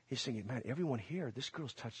 he's thinking, man, everyone here, this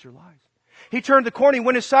girl's touched their lives. He turned the corner, he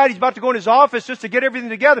went inside, he's about to go in his office just to get everything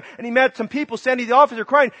together, and he met some people standing in the office, they're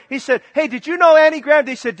crying. He said, hey, did you know Annie Graham?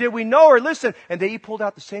 They said, did we know her? Listen. And he pulled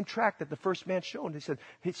out the same tract that the first man showed. And they said,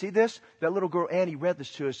 hey, see this? That little girl Annie read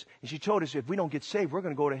this to us, and she told us if we don't get saved, we're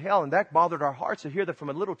going to go to hell. And that bothered our hearts to hear that from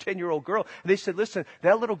a little 10-year-old girl. And they said, listen,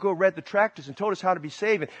 that little girl read the tracts and told us how to be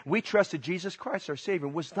saved, and we trusted Jesus Christ, our Savior.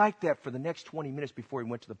 It was like that for the next 20 minutes before he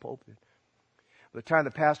went to the pulpit. By the time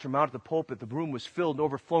the pastor mounted the pulpit, the room was filled and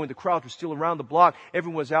overflowing. The crowds were still around the block.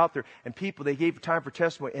 Everyone was out there. And people, they gave time for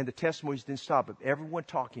testimony. And the testimonies didn't stop. But everyone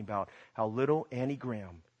talking about how little Annie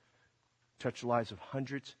Graham touched the lives of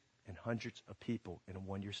hundreds and hundreds of people in a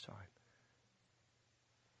 1 year's time.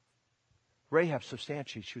 Rahab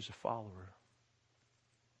substantiates she was a follower.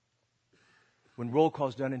 When roll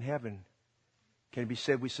call's done in heaven, can it be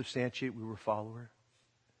said we substantiate we were a follower?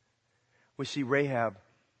 We see Rahab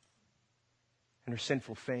and her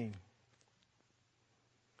sinful fame.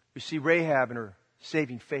 We see Rahab and her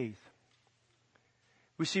saving faith.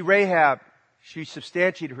 We see Rahab, she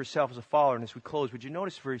substantiated herself as a follower. And as we close, would you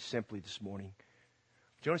notice very simply this morning?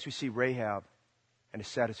 Would you notice we see Rahab and a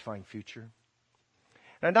satisfying future?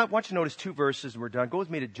 And I want you to notice two verses and we're done. Go with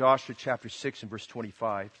me to Joshua chapter 6 and verse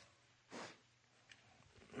 25.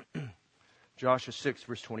 Joshua 6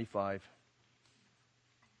 verse 25.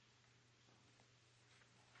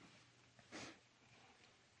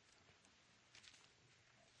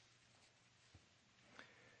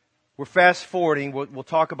 We're fast forwarding. We'll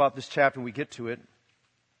talk about this chapter when we get to it.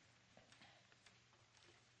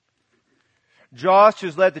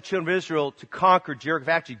 Joshua led the children of Israel to conquer Jericho.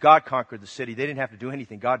 Actually, God conquered the city. They didn't have to do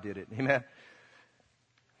anything. God did it. Amen.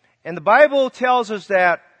 And the Bible tells us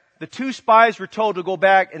that the two spies were told to go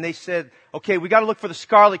back and they said, okay, we got to look for the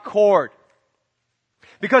scarlet cord.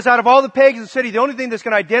 Because out of all the pagans in the city, the only thing that's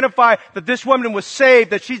going to identify that this woman was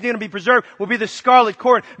saved, that she's going to be preserved, will be the scarlet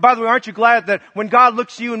cord. By the way, aren't you glad that when God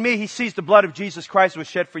looks at you and me, He sees the blood of Jesus Christ that was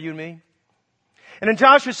shed for you and me? And in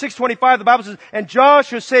Joshua 6:25, the Bible says, "And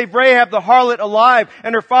Joshua saved Rahab the harlot alive,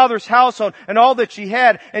 and her father's household, and all that she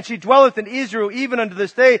had. And she dwelleth in Israel even unto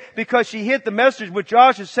this day, because she hid the message which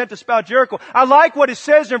Joshua sent to spout Jericho." I like what it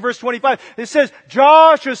says in verse 25. It says,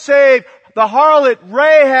 Joshua saved the harlot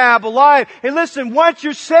Rahab alive. Hey, listen, once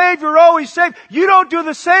you're saved, you're always saved. You don't do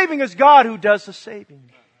the saving, it's God who does the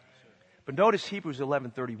saving. But notice Hebrews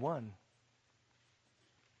 11:31.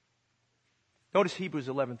 Notice Hebrews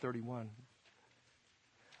 11:31.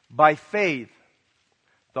 By faith,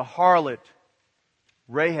 the harlot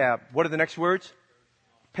Rahab, what are the next words?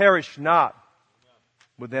 Perished not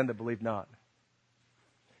with them that believe not.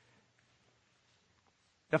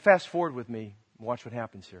 Now fast forward with me and watch what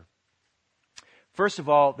happens here. First of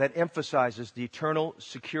all, that emphasizes the eternal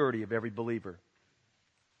security of every believer.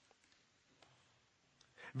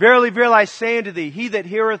 "Verily, verily, I say unto thee, he that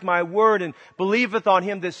heareth my word and believeth on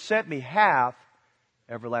him that sent me hath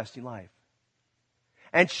everlasting life,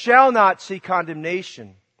 and shall not see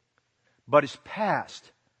condemnation, but is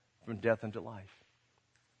passed from death unto life.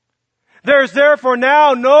 There is therefore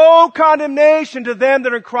now no condemnation to them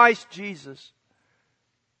that are in Christ Jesus.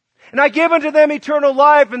 And I give unto them eternal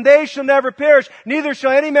life, and they shall never perish, neither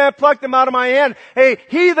shall any man pluck them out of my hand. Hey,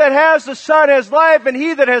 he that has the Son has life, and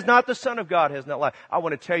he that has not the Son of God has not life." I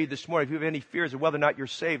want to tell you this morning, if you have any fears of whether or not you're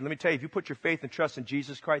saved, let me tell you, if you put your faith and trust in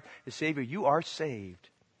Jesus Christ, the Savior, you are saved.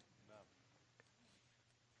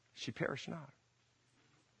 She perished not.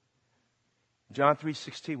 John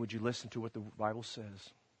 3:16, would you listen to what the Bible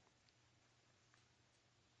says?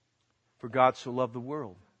 "For God so loved the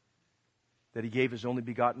world, that He gave His only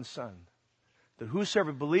begotten Son, that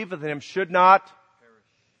whosoever believeth in Him should not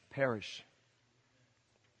perish."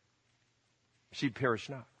 She perished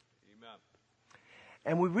not. Amen.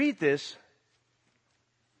 And we read this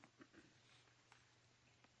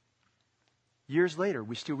years later.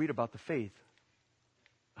 We still read about the faith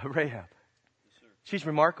of Rahab. Yes, she's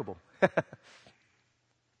remarkable.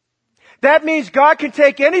 That means God can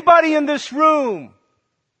take anybody in this room.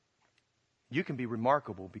 You can be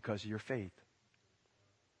remarkable because of your faith.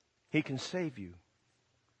 He can save you.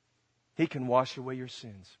 He can wash away your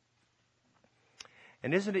sins.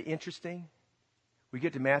 And isn't it interesting? We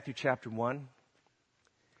get to Matthew chapter 1,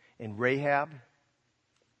 and Rahab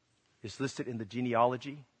is listed in the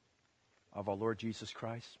genealogy of our Lord Jesus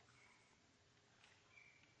Christ.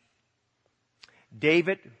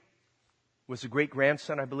 David was the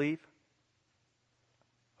great-grandson, I believe,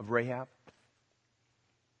 of Rahab.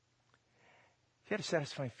 He had a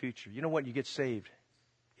satisfying future. You know what? You get saved,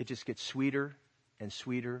 it just gets sweeter and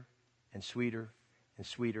sweeter and sweeter and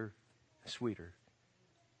sweeter and sweeter.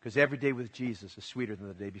 Because every day with Jesus is sweeter than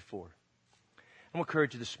the day before. I'm going to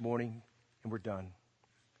encourage you this morning, and we're done.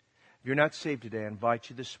 If you're not saved today, I invite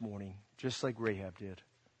you this morning, just like Rahab did.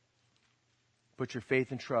 Put your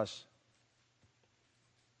faith and trust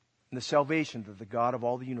in the salvation that the God of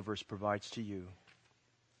all the universe provides to you.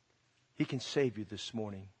 He can save you this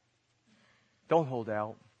morning. Don't hold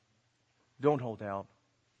out. Don't hold out.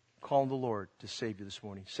 Call on the Lord to save you this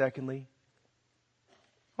morning. Secondly,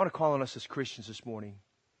 I want to call on us as Christians this morning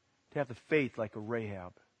to have the faith like a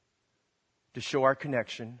Rahab, to show our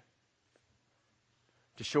connection,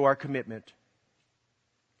 to show our commitment,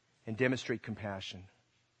 and demonstrate compassion.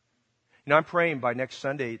 You know, I'm praying by next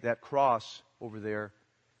Sunday that cross over there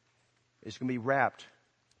is going to be wrapped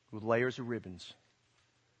with layers of ribbons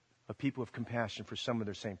of people of compassion for someone.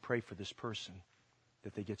 They're saying, pray for this person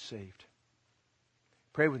that they get saved.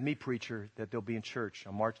 Pray with me, preacher, that they'll be in church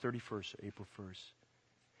on March 31st or April 1st.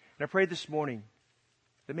 And I pray this morning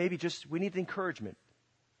that maybe just we need the encouragement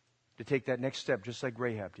to take that next step just like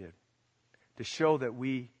Rahab did, to show that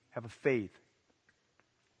we have a faith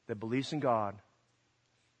that believes in God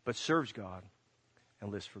but serves God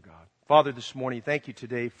and lives for God. Father, this morning, thank you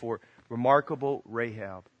today for remarkable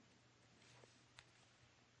Rahab.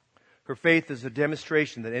 Her faith is a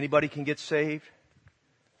demonstration that anybody can get saved.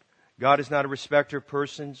 God is not a respecter of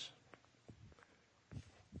persons.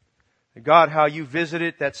 And God, how you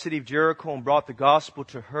visited that city of Jericho and brought the gospel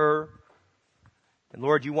to her. And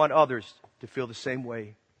Lord, you want others to feel the same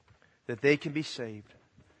way, that they can be saved.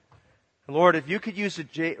 And Lord, if you could use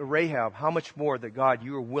a Rahab, how much more that God,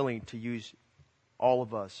 you are willing to use all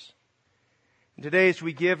of us. And today as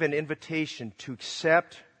we give an invitation to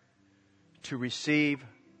accept, to receive,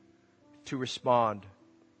 to respond,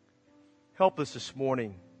 help us this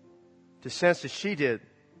morning to sense, as she did,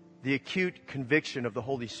 the acute conviction of the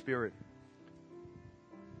Holy Spirit.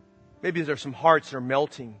 Maybe there are some hearts that are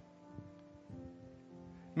melting.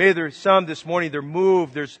 Maybe there's some this morning, they're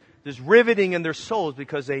moved. There's riveting in their souls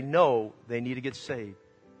because they know they need to get saved.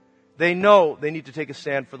 They know they need to take a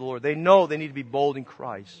stand for the Lord. They know they need to be bold in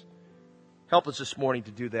Christ. Help us this morning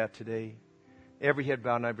to do that today. Every head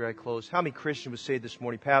bowed and every eye closed. How many Christians would say this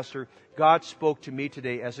morning, Pastor, God spoke to me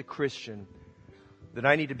today as a Christian that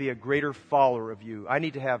I need to be a greater follower of you. I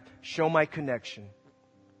need to show my connection.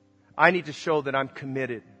 I need to show that I'm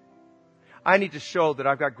committed. I need to show that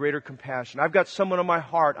I've got greater compassion. I've got someone on my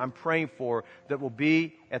heart I'm praying for that will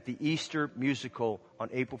be at the Easter musical on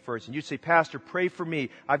April 1st. And you'd say, Pastor, pray for me.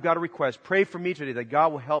 I've got a request. Pray for me today that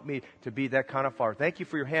God will help me to be that kind of follower. Thank you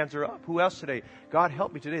for your hands are up. Who else today? God,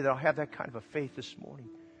 help me today that I'll have that kind of a faith this morning.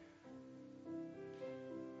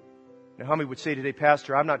 Now, how many would say today,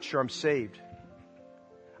 Pastor, I'm not sure I'm saved.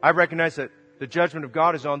 I recognize that the judgment of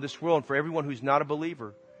God is on this world and for everyone who's not a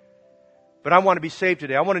believer. But I want to be saved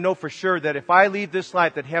today. I want to know for sure that if I leave this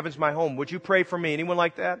life, that heaven's my home. Would you pray for me? Anyone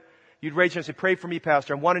like that? You'd raise your hand and say, pray for me,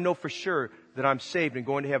 Pastor. I want to know for sure that I'm saved and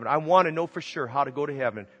going to heaven. I want to know for sure how to go to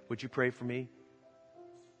heaven. Would you pray for me?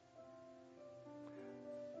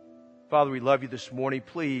 Father, we love you this morning.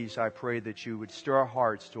 Please, I pray that you would stir our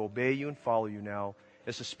hearts to obey you and follow you now.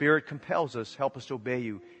 As the Spirit compels us, help us to obey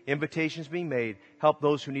you. Invitations being made. Help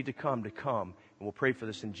those who need to come to come. And we'll pray for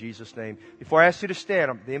this in Jesus' name. Before I ask you to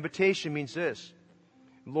stand, the invitation means this.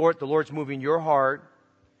 Lord, the Lord's moving your heart.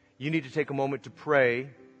 You need to take a moment to pray.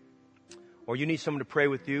 Or you need someone to pray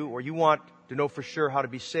with you. Or you want to know for sure how to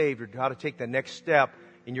be saved or how to take the next step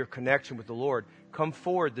in your connection with the Lord. Come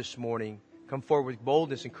forward this morning. Come forward with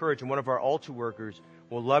boldness and courage. And one of our altar workers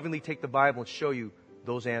will lovingly take the Bible and show you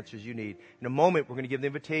those answers you need. In a moment, we're going to give the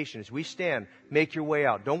invitation. As we stand, make your way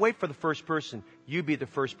out. Don't wait for the first person. You be the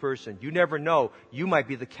first person. You never know. You might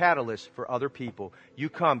be the catalyst for other people. You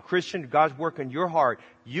come. Christian, God's work in your heart.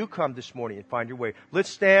 You come this morning and find your way. Let's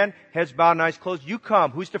stand, heads bowed and eyes closed. You come.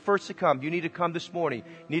 Who's the first to come? You need to come this morning.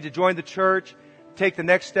 You need to join the church. Take the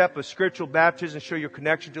next step of spiritual baptism and show your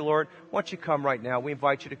connection to the Lord. Why don't you come right now? We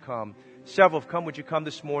invite you to come. Several have come. Would you come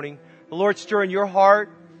this morning? The Lord's stirring your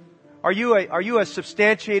heart. Are you a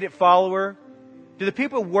substantiated follower? Do the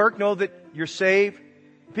people at work know that you're saved?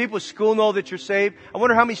 Do people at school know that you're saved? I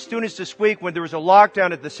wonder how many students this week, when there was a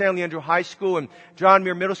lockdown at the San Leandro High School and John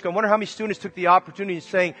Muir Middle School, I wonder how many students took the opportunity of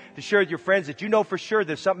saying, to share with your friends that you know for sure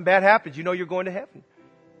that if something bad happens, you know you're going to heaven.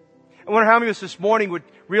 I wonder how many of us this morning would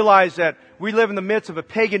realize that we live in the midst of a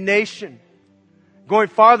pagan nation, going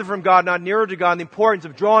farther from God, not nearer to God, and the importance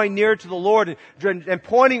of drawing near to the Lord and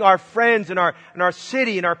pointing our friends and our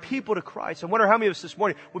city and our people to Christ. I wonder how many of us this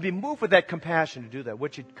morning would be moved with that compassion to do that.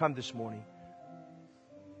 Would you come this morning?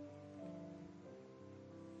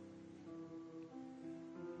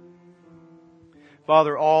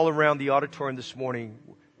 Father, all around the auditorium this morning,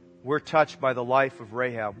 we're touched by the life of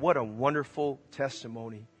Rahab. What a wonderful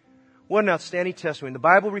testimony. What an outstanding testimony. The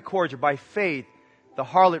Bible records her by faith. The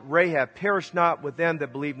harlot Rahab perished not with them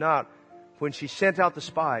that believed not when she sent out the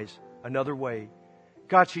spies another way.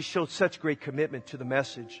 God, she showed such great commitment to the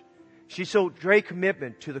message. She showed great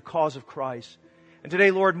commitment to the cause of Christ. And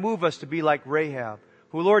today, Lord, move us to be like Rahab,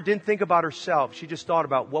 who, Lord, didn't think about herself. She just thought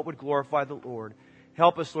about what would glorify the Lord.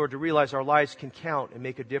 Help us, Lord, to realize our lives can count and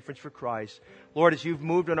make a difference for Christ. Lord, as you've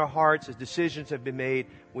moved in our hearts, as decisions have been made,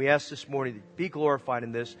 we ask this morning to be glorified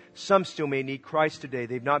in this. Some still may need Christ today.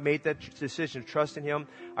 They've not made that decision to trust in Him.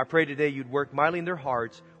 I pray today you'd work mightily in their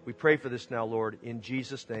hearts. We pray for this now, Lord, in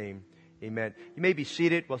Jesus' name. Amen. You may be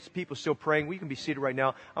seated. While people are still praying, we can be seated right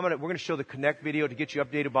now. We're going to show the Connect video to get you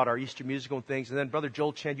updated about our Easter musical and things. And then Brother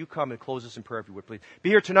Joel Chen, you come and close us in prayer if you would, please.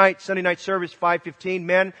 Be here tonight, Sunday night service, 5:15.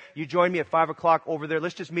 Men, you join me at 5 o'clock over there.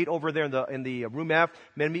 Let's just meet over there in the room F.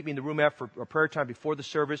 Men, meet me in the room F for a prayer time before the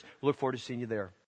service. We look forward to seeing you there.